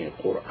Khani,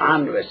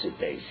 Quran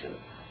recitation,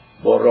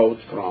 borrowed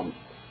from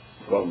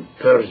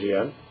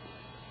Persian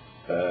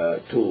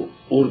to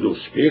Urdu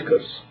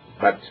speakers.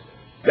 But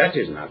that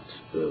is not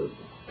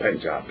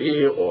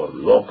Punjabi or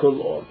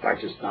local or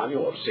Pakistani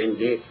or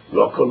Sindhi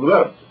local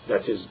word.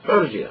 That is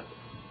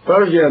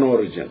Persian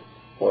origin.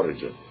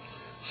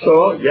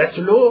 So,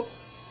 Yatlu,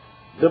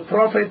 the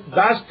Prophet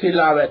does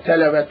tilawah,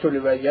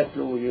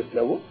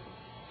 yatlu.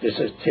 This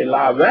is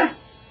tilawah.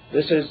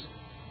 This is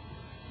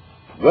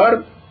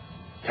verb,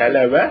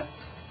 tilawah,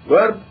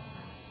 verb,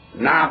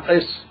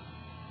 naqis,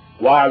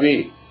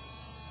 wawi,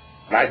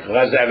 like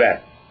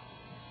ghazawah,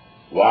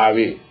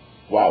 wawi,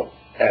 wow,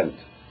 and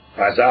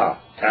ghaza,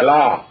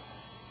 tala.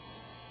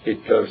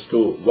 It turns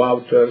to,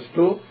 waw turns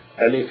to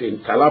alif in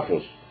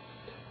talafuz,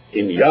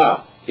 in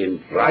ya,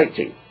 in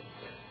writing.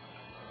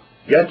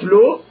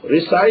 Yatlu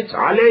recites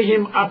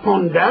alayhim,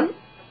 upon them,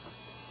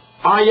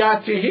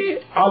 ayatihi,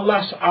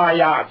 Allah's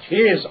ayat,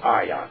 his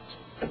ayat.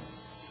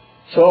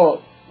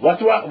 So,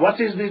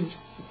 what is the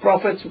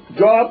Prophet's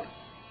job?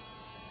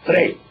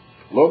 3.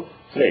 Look,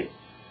 3.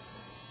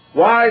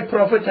 Why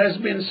Prophet has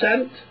been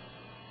sent?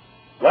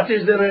 What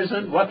is the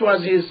reason? What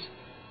was his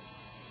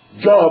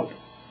job?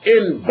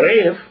 In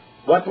brief,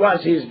 what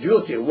was his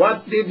duty?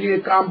 What did he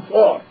come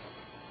for?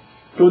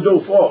 To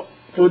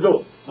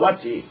do. What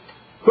he?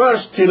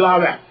 First,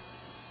 tilawah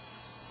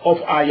of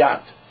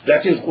ayat,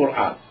 that is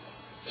Quran.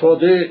 So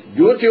the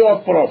duty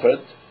of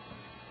Prophet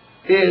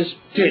is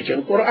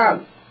teaching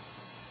Quran.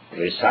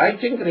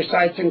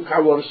 Reciting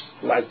covers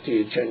like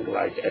teaching,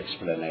 like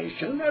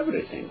explanation,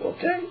 everything,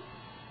 okay?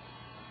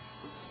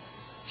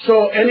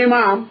 So an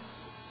imam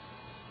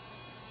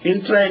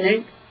in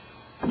training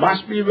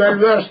must be well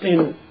versed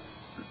in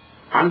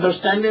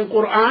understanding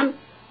Quran,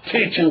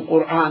 teaching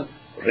Quran,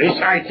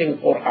 reciting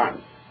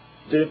Quran.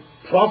 The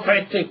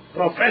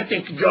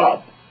prophetic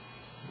job,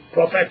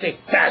 prophetic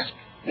task,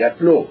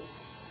 yatlu.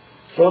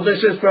 So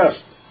this is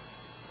first.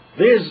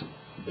 These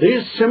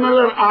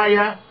similar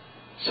ayah,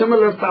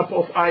 similar type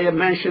of ayah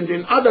mentioned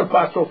in other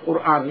parts of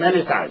Quran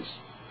many times.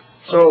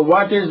 So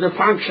what is the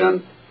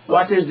function,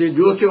 what is the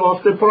duty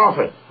of the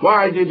Prophet?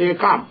 Why did he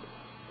come?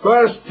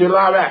 First,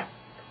 tilawah,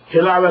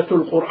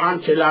 tilawatul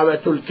Quran,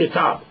 tilawatul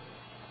kitab.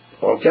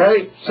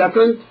 Okay?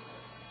 Second,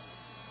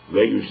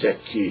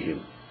 وَيُزَكِّيهِمْ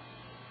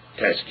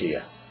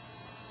tazkiyah.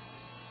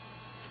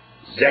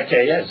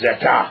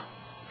 Zakah,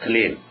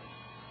 clean.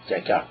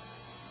 Zakah.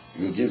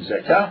 You give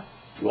zakah,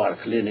 you are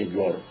cleaning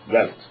your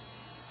wealth.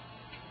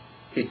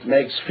 It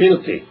makes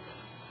filthy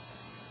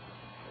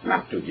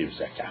not to give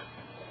zakah.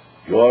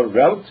 Your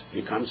wealth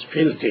becomes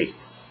filthy,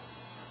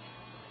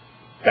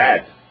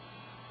 bad,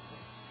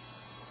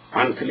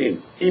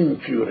 unclean,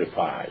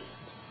 impurified,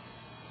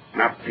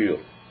 not pure.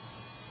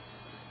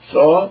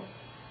 So,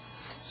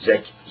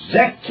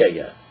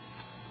 zakaya,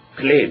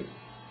 clean.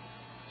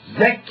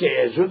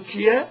 Zakaya,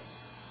 zukkiya,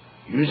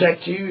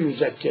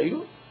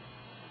 yuzakkiyu,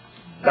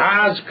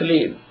 does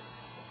clean.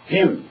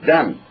 Him,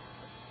 them,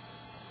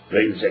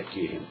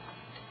 وَيُزَكِّيهِمْ.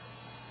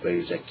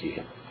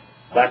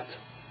 But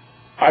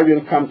I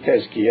will come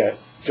tazkiyah,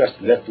 just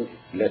let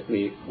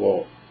me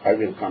go. I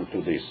will come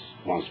to this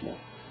once more.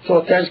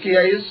 So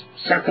tazkiyah is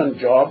second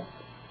job,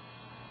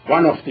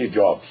 one of the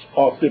jobs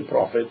of the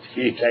Prophet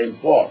he came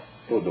for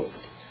to do.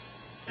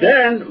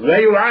 Then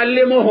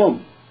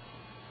وَيُعَلِّمُهُمْ,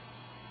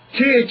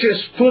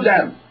 teaches to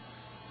them.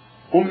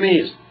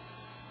 Ummis.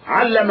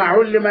 عَلَّمَ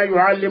عُلِّمَ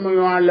يُعَلِّمُ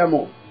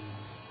يُعَلَّمُ.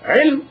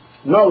 Ilm,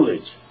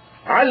 knowledge.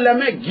 عَلَّمَ,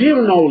 give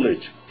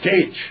knowledge,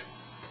 teach.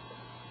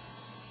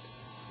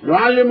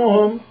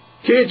 يُعَلِّمُهُمْ,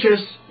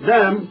 teaches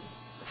them.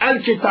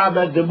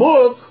 Al-Kitab, the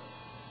book.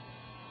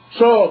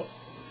 So,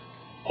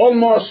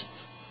 almost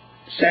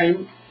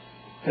same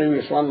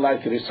previous one,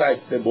 like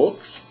recite the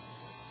books,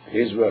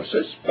 his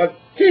verses, but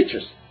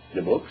teaches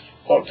the books.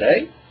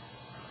 Okay.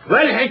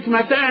 Well,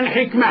 hikmah and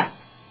hikmah.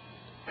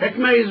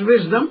 Hikmah is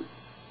wisdom.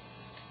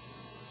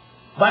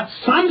 But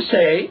some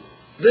say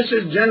this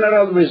is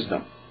general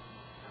wisdom.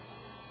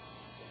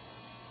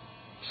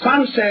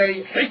 Some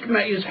say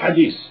hikmah is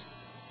hadith.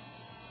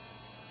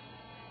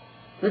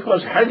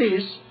 Because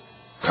hadith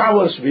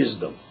covers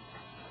wisdom.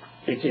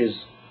 It is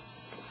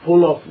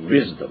full of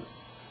wisdom,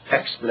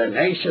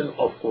 explanation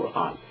of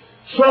Quran.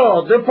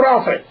 So the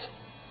Prophet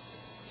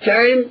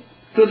came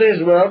to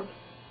this world,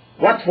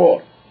 what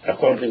for?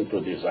 According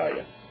to this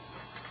ayah.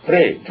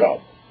 Three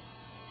jobs.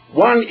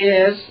 One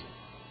is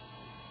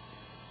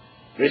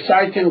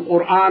reciting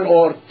Quran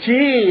or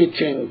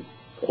teaching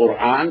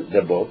Quran,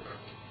 the book,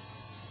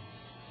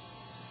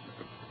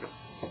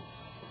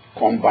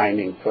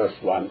 combining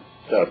first one,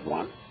 third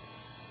one.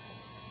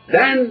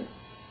 Then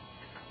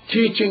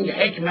teaching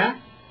hikmah,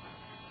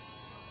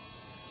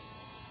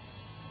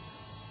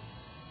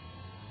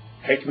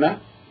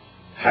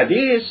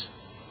 hadith,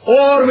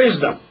 or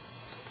wisdom.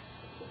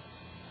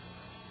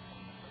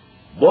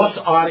 Both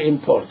are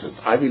important.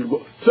 I will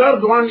go.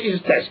 Third one is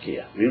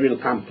tazkiyah. We will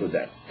come to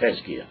that,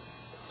 tazkiyah.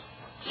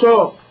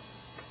 So,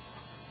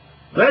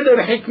 whether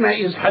hikmah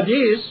is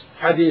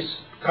hadith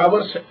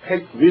covers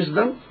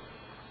wisdom,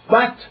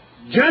 but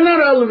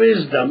general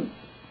wisdom,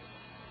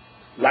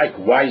 like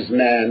wise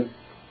man,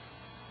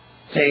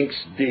 thinks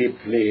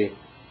deeply,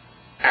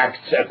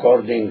 acts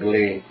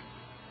accordingly.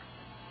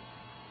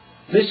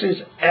 This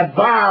is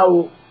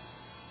above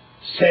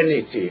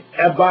sanity,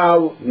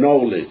 above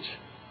knowledge.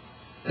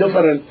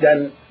 Different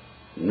than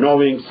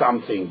knowing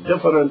something,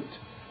 different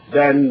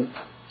than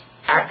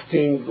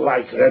acting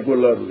like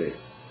regularly.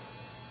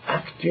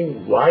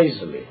 Acting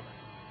wisely,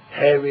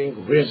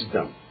 having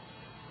wisdom,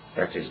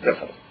 that is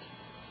different.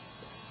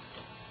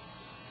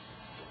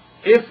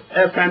 If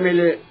a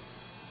family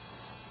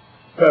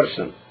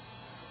person,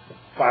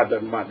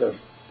 father, mother,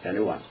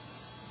 anyone,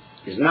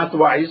 is not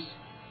wise,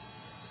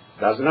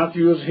 does not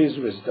use his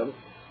wisdom,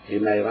 he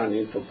may run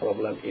into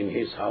problem in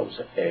his house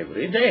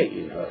every day,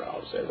 in her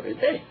house every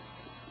day.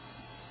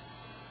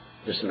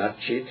 It's not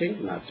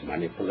cheating, not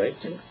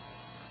manipulating,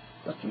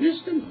 but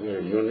wisdom.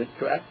 You need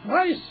to act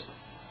wise.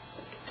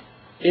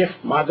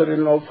 If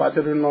mother-in-law,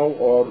 father-in-law,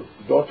 or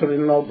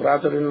daughter-in-law,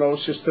 brother-in-law,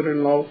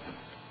 sister-in-law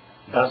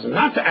does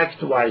not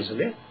act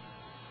wisely,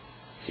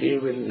 he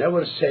will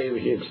never save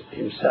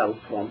himself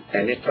from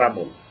any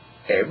trouble.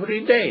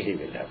 Every day he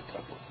will have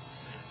trouble.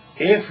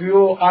 If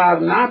you are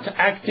not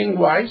acting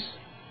wise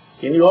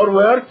in your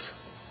work,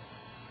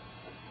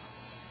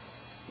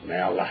 may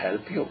Allah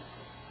help you.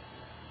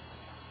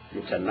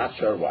 You cannot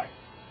survive.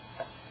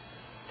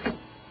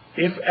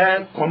 If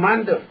a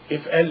commander,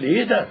 if a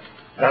leader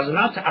does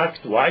not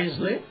act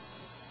wisely,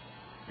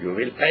 you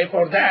will pay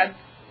for that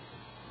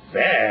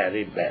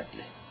very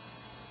badly.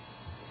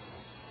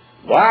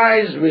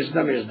 Wise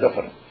wisdom is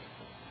different.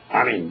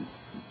 I mean,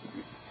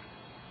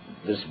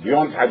 this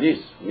beyond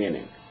hadith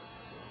meaning.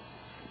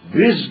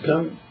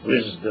 Wisdom,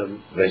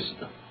 wisdom,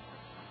 wisdom.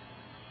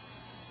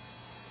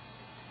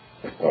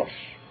 Of course,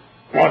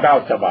 no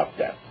doubt about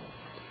that.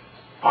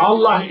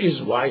 Allah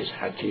is wise,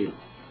 Hakim.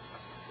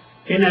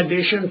 In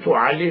addition to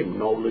Alim,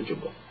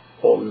 knowledgeable,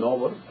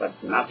 all-knower, but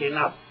not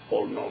enough,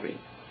 all-knowing,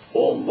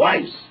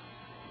 all-wise.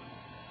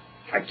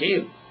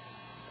 Hakim,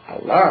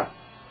 Allah.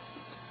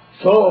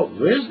 So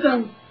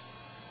wisdom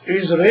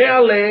is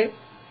really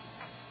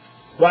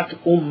what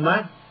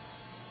Ummah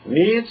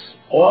needs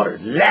or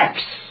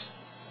lacks.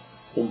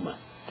 Ummah.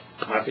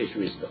 Mafish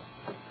wisdom.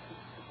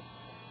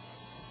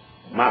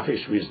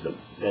 Mafish wisdom.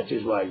 That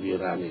is why we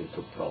run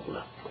into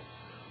problem.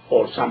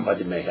 Or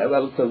somebody may have a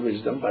little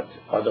wisdom, but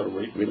other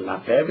will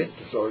not have it,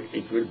 so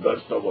it will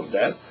burst over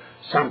there.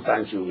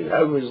 Sometimes you will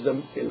have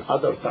wisdom, in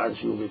other times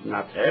you will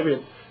not have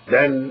it.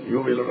 Then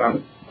you will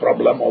run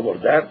problem over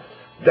there.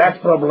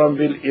 That problem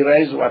will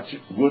erase what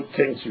good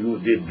things you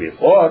did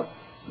before.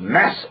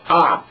 Mess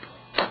up.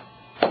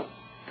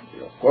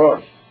 Of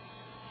course.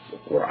 The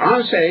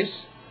Quran says,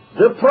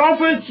 the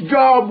Prophet's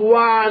job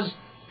was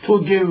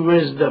to give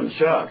wisdom,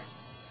 sir.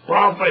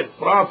 Prophet.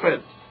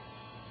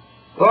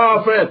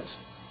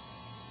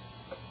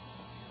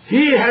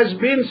 He has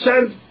been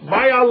sent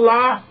by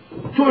Allah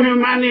to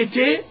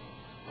humanity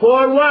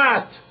for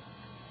what?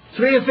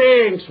 3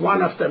 things.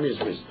 One of them is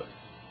wisdom.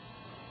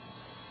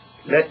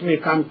 Let me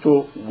come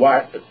to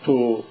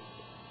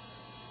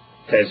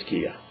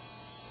tazkiyah.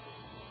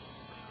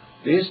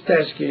 This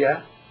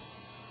tazkiyah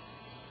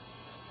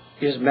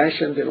is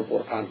mentioned in the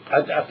Quran.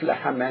 قَدْ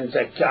أَفْلَحَ مَنْ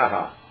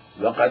زَكَّاهَا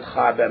وَقَدْ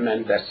خَابَ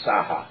مَنْ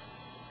دَسَّاهَا.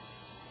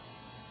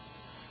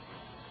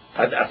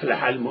 قَدْ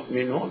أَفْلَحَ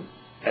الْمُؤْمِنُونَ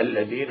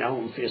الَّذِينَ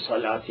هُمْ فِي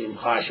صَلَاتِهِمْ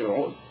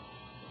خَاشِعُونَ.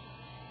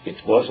 It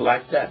goes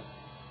like that.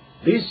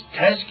 This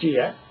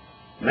tazkiyah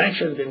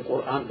mentioned in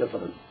Quran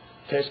different.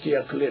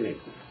 Tazkiyah cleaning.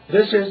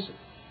 This is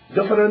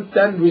different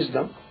than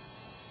wisdom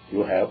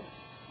you have.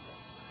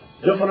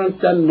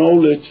 Different than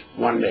knowledge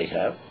one may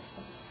have.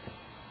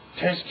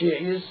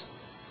 Tazkiyah is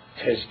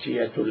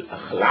tazkiyatul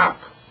akhlaq.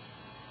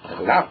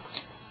 Akhlaq.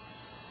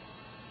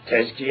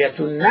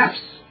 Tazkiyatul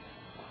nafs.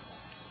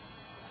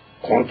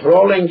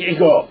 Controlling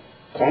ego.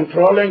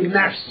 Controlling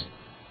nafs.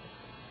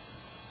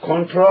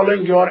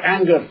 Controlling your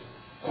anger.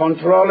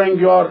 Controlling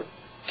your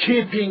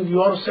keeping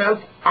yourself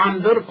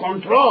under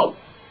control.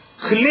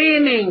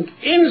 Cleaning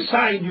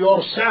inside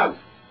yourself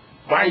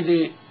by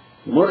the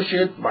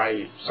murshid,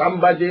 by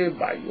somebody,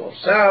 by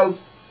yourself.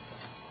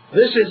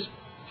 This is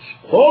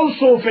whole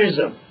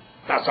Sufism,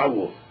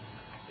 tasawwuf.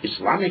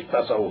 Islamic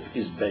tasawwuf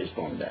is based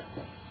on that.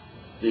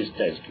 This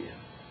tazkiyah.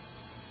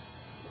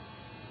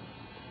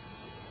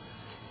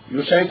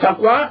 You say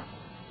taqwa,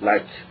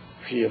 like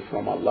fear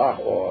from Allah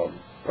or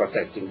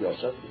protecting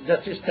yourself,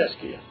 that is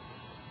tazkiyah.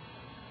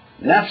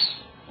 Nafs,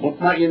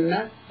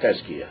 mutma'inna,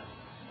 tazkiyah.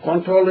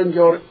 Controlling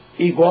your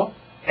ego,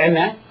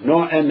 ana,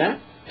 no ana,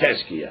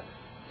 tazkiyah.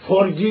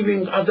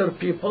 Forgiving other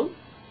people,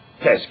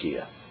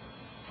 tazkiyah.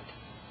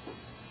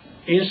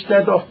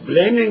 Instead of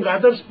blaming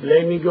others,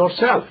 blaming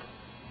yourself.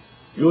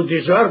 You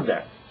deserve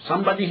that.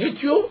 Somebody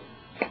hit you?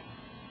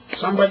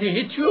 Somebody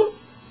hit you?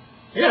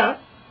 Yeah.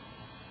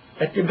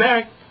 At the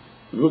back,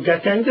 you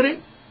get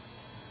angry?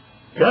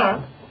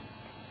 Yeah.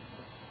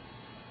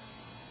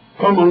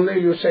 Commonly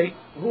you say,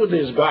 who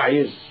this guy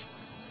is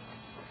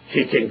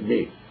hitting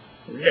me?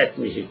 Let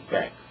me hit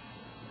back.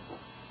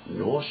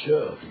 No,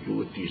 sir,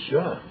 you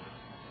deserve.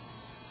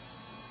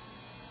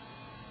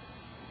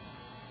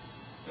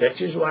 That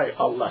is why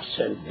Allah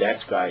sent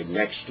that guy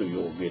next to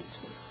you with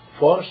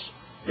force.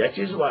 That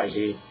is why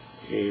he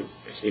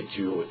hit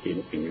you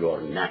in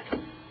your neck,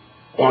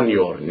 on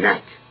your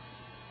neck.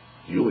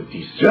 You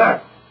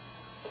deserve.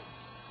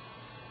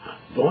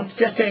 Don't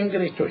get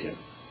angry to him,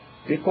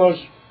 because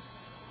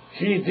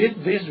he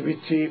did this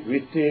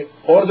with the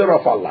order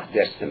of Allah,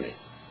 destiny.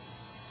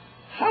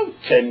 How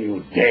can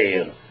you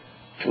dare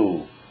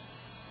to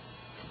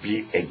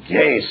be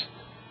against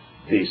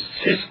the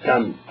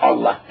system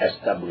Allah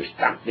established,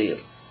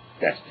 taqdir,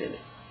 destiny?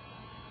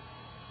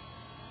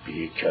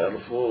 Be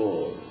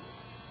careful.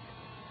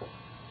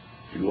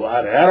 You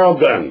are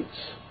arrogant.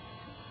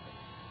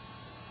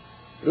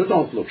 You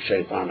don't look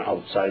shaitan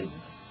outside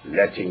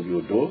letting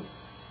you do.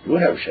 You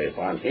have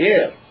shaitan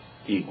here,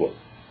 ego.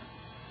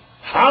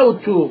 How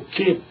to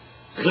keep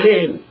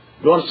clean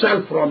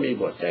yourself from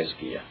ego,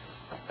 tazkiyah.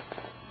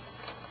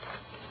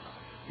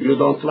 You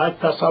don't like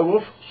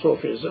tasawwuf,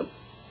 Sufism?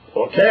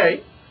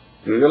 Okay.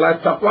 Do you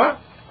like taqwa?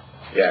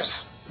 Yes,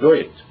 do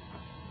it.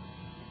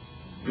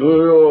 Do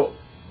you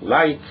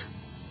like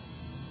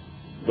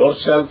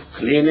yourself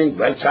cleaning,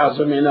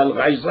 min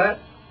al-ghayza,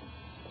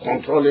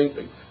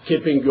 controlling,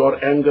 keeping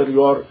your anger,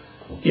 your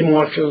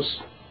emotions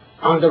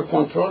under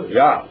control?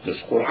 Yeah, this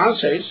Quran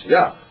says,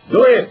 yeah,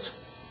 do it.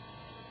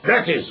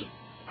 That is,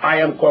 I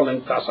am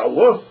calling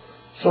tasawwuf,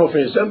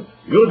 Sufism.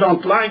 You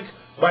don't like,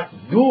 but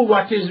do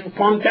what is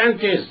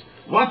content is,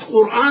 what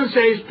Quran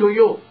says to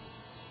you.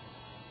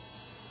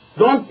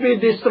 Don't be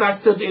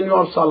distracted in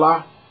your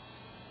salah.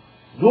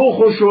 Do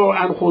khushu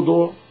and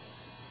khudu.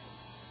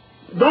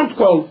 Don't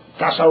call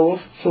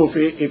tasawwuf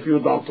Sufi if you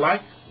don't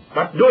like,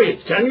 but do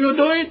it. Can you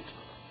do it?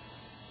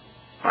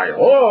 I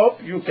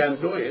hope you can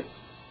do it.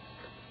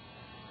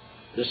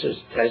 This is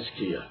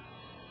tazkiyah.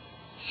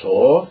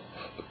 So,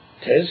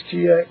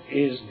 tazkiyah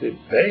is the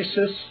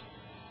basis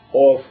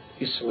of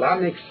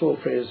Islamic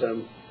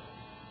Sufism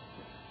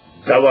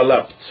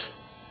developed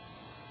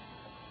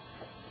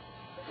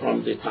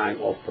from the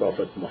time of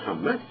Prophet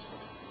Muhammad.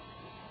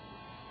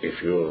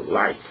 If you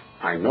like,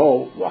 I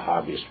know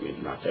Wahhabis will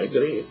not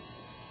agree,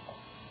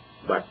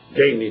 but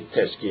they need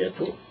tazkiyah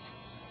too.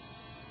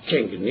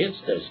 King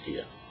needs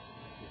tazkiyah.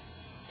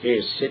 He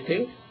is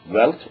sitting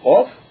wealth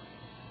of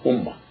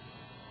Ummah.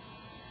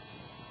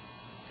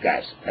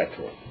 Gas,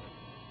 petrol.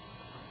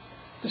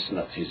 This is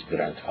not his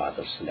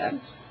grandfather's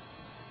land.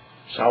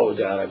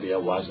 Saudi Arabia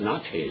was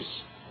not his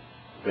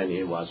when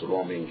he was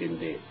roaming in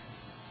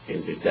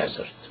the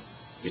desert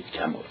with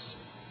camels.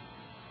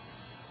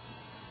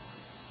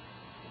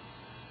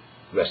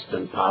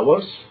 Western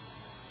powers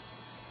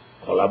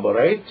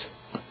collaborate,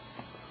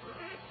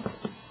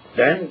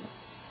 then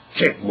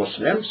kick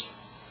Muslims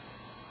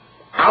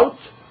out,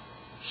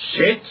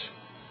 sit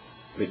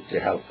with the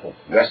help of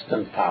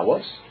Western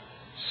powers,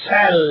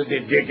 sell the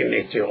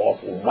dignity of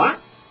Ummah,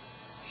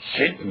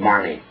 sit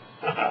money.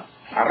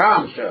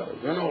 Haram, sir.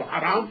 You know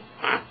haram?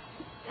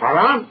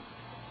 Haram?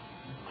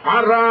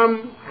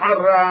 Haram,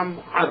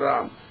 haram,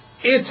 haram.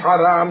 Eat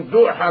haram,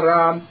 do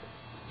haram,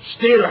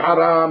 steal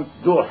haram,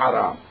 do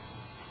haram.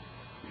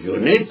 You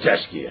need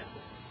tazkiyah.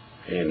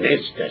 He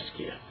needs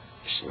tazkiyah.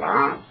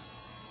 Islam.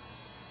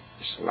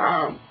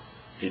 Islam.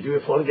 Did we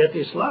forget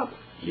Islam?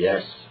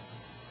 Yes.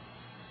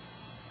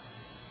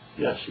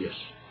 Yes, yes.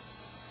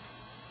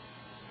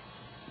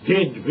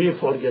 Did we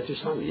forget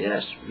Islam?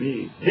 Yes,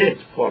 we did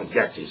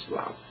forget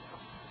Islam.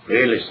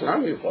 Real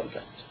Islam we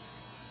forget.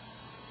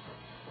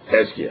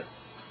 Tazkiyah.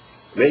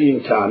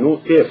 وَإِنْ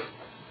كَانُوا if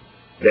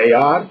they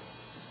are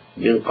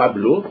min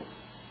qablu,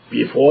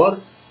 before,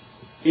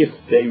 if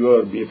they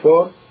were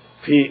before,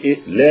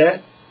 fi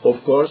le,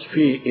 of course,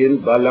 fi in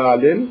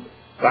balalin,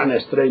 gone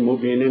astray,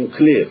 mubinin,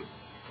 clear.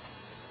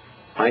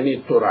 I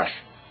need to rush.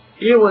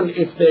 Even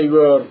if they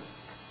were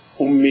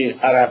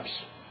Ummi Arabs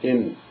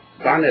in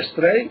gone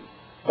astray,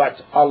 but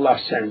Allah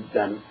sent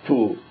them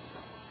to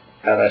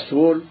a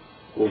Rasul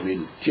who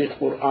will teach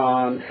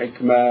Quran,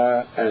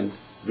 hikmah, and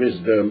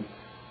wisdom,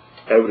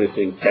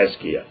 everything,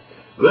 tazkiyah.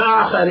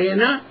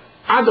 وآخرين,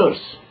 others.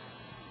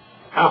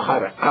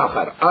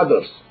 آخر,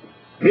 others.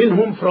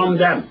 Minhum, from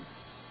them.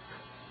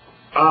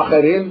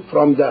 آخرين,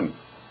 from them.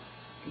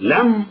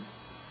 Lam,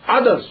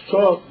 others.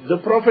 So the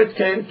Prophet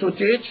came to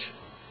teach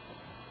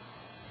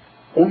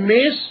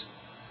Ummis,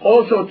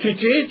 also to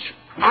teach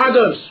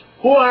others.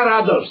 Who are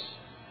others?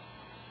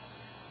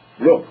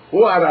 Look,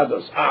 who are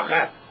others?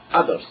 Akhar,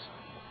 others.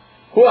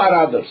 Who are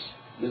others?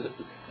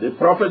 The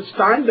Prophet's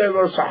time they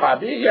were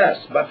Sahabi,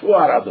 yes, but who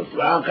are others?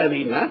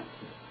 وآخرين,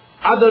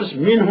 others,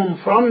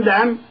 minhum, from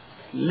them,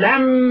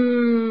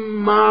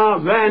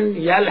 lamma, when,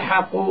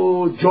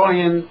 yalhaqu,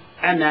 join,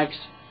 annex,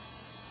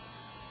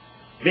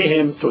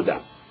 bihim, to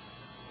them.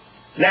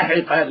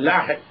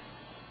 lahiq,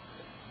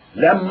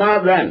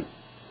 lamma, when,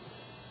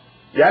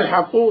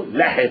 yalhaqu,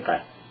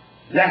 lahiqa,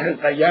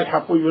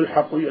 yalhaqu,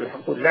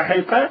 yulhaqu,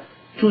 lahiqa,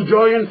 to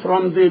join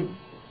from the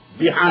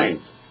behind.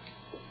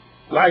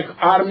 Like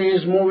army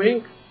is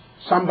moving,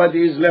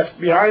 somebody is left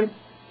behind,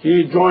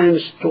 he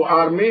joins to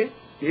army,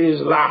 he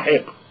is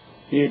lahiq,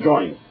 he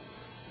joins.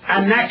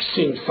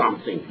 Annexing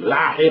something,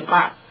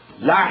 lahiqa.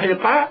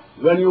 Lahiqa,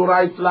 when you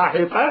write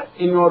lahiqa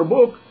in your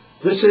book,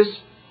 this is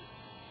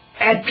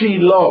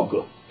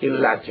epilogue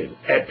in Latin.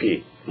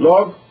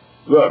 Epilogue,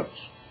 words.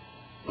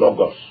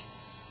 Logos,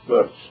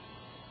 words.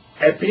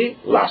 Epi,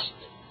 last.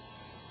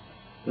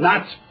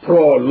 Not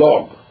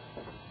prologue,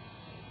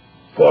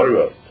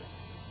 forward.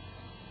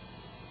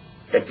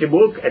 At the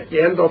book, at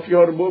the end of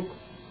your book,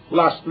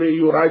 lastly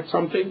you write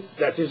something,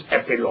 that is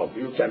epilogue.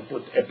 You can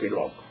put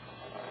epilogue.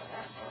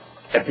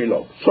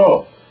 Epilogue.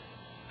 So,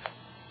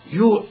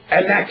 you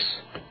annex.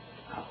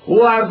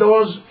 Who are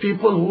those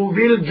people who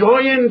will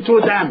join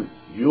to them?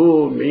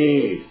 You,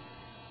 me.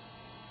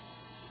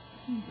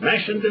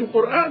 Mentioned in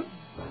Quran.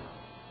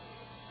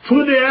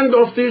 To the end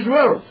of this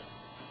world.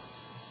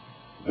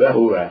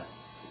 وَهُوَ,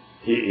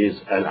 he is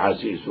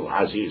Al-Azizu,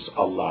 Aziz,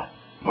 Allah,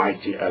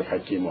 mighty,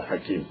 Al-Hakimu,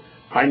 Hakim.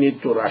 I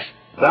need to rush.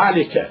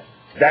 ذَلِكَ,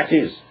 that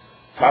is,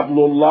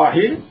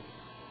 Fadlullahi,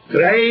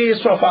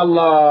 grace of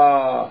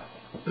Allah.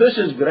 This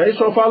is grace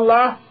of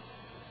Allah.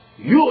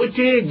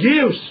 Yu'ti,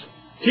 gives.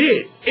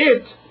 He,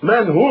 it,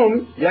 man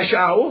whom,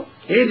 yasha'u,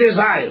 he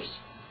desires.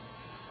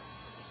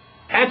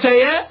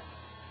 Ataya,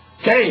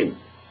 came.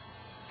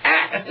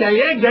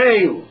 Ataya,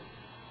 gave.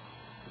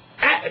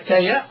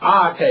 Ataya,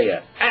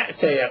 ataya.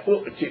 Ataya,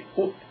 u'ti,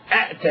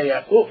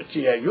 ataya,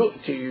 u'tiya,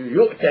 yu'tiyu,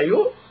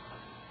 yu'tayu.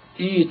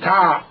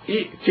 Ita,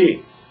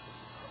 iti.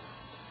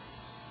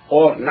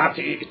 Or not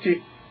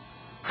iti.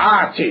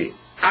 Ati,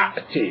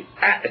 ati,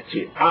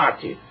 ati,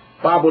 ati.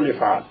 Babul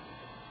ifad.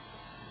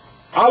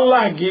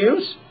 Allah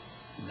gives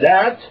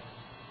that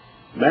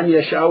Man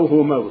yasha'u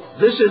whomever.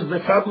 This is the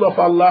fadl of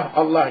Allah.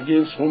 Allah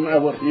gives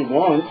whomever He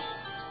wants.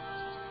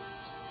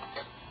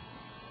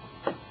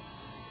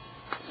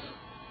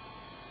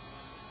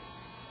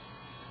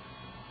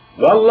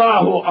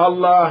 Wallahu,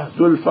 Allah,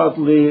 Dhul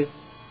Fadli,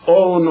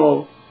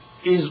 owner,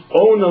 is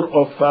owner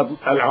of Fadl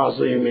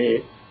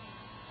al-Azimi,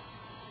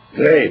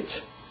 great.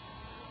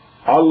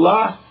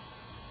 Allah,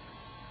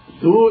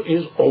 Dhu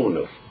is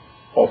owner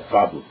of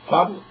Fadl.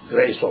 Fadl,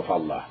 grace of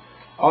Allah.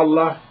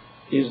 Allah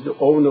is the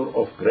owner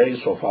of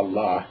grace of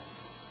Allah,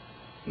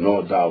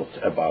 no doubt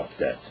about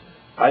that.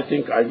 I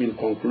think I will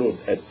conclude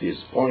at this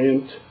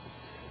point.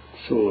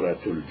 Surah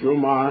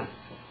al-Jumu'ah,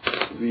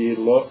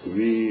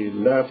 we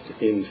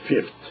left in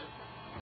 5th.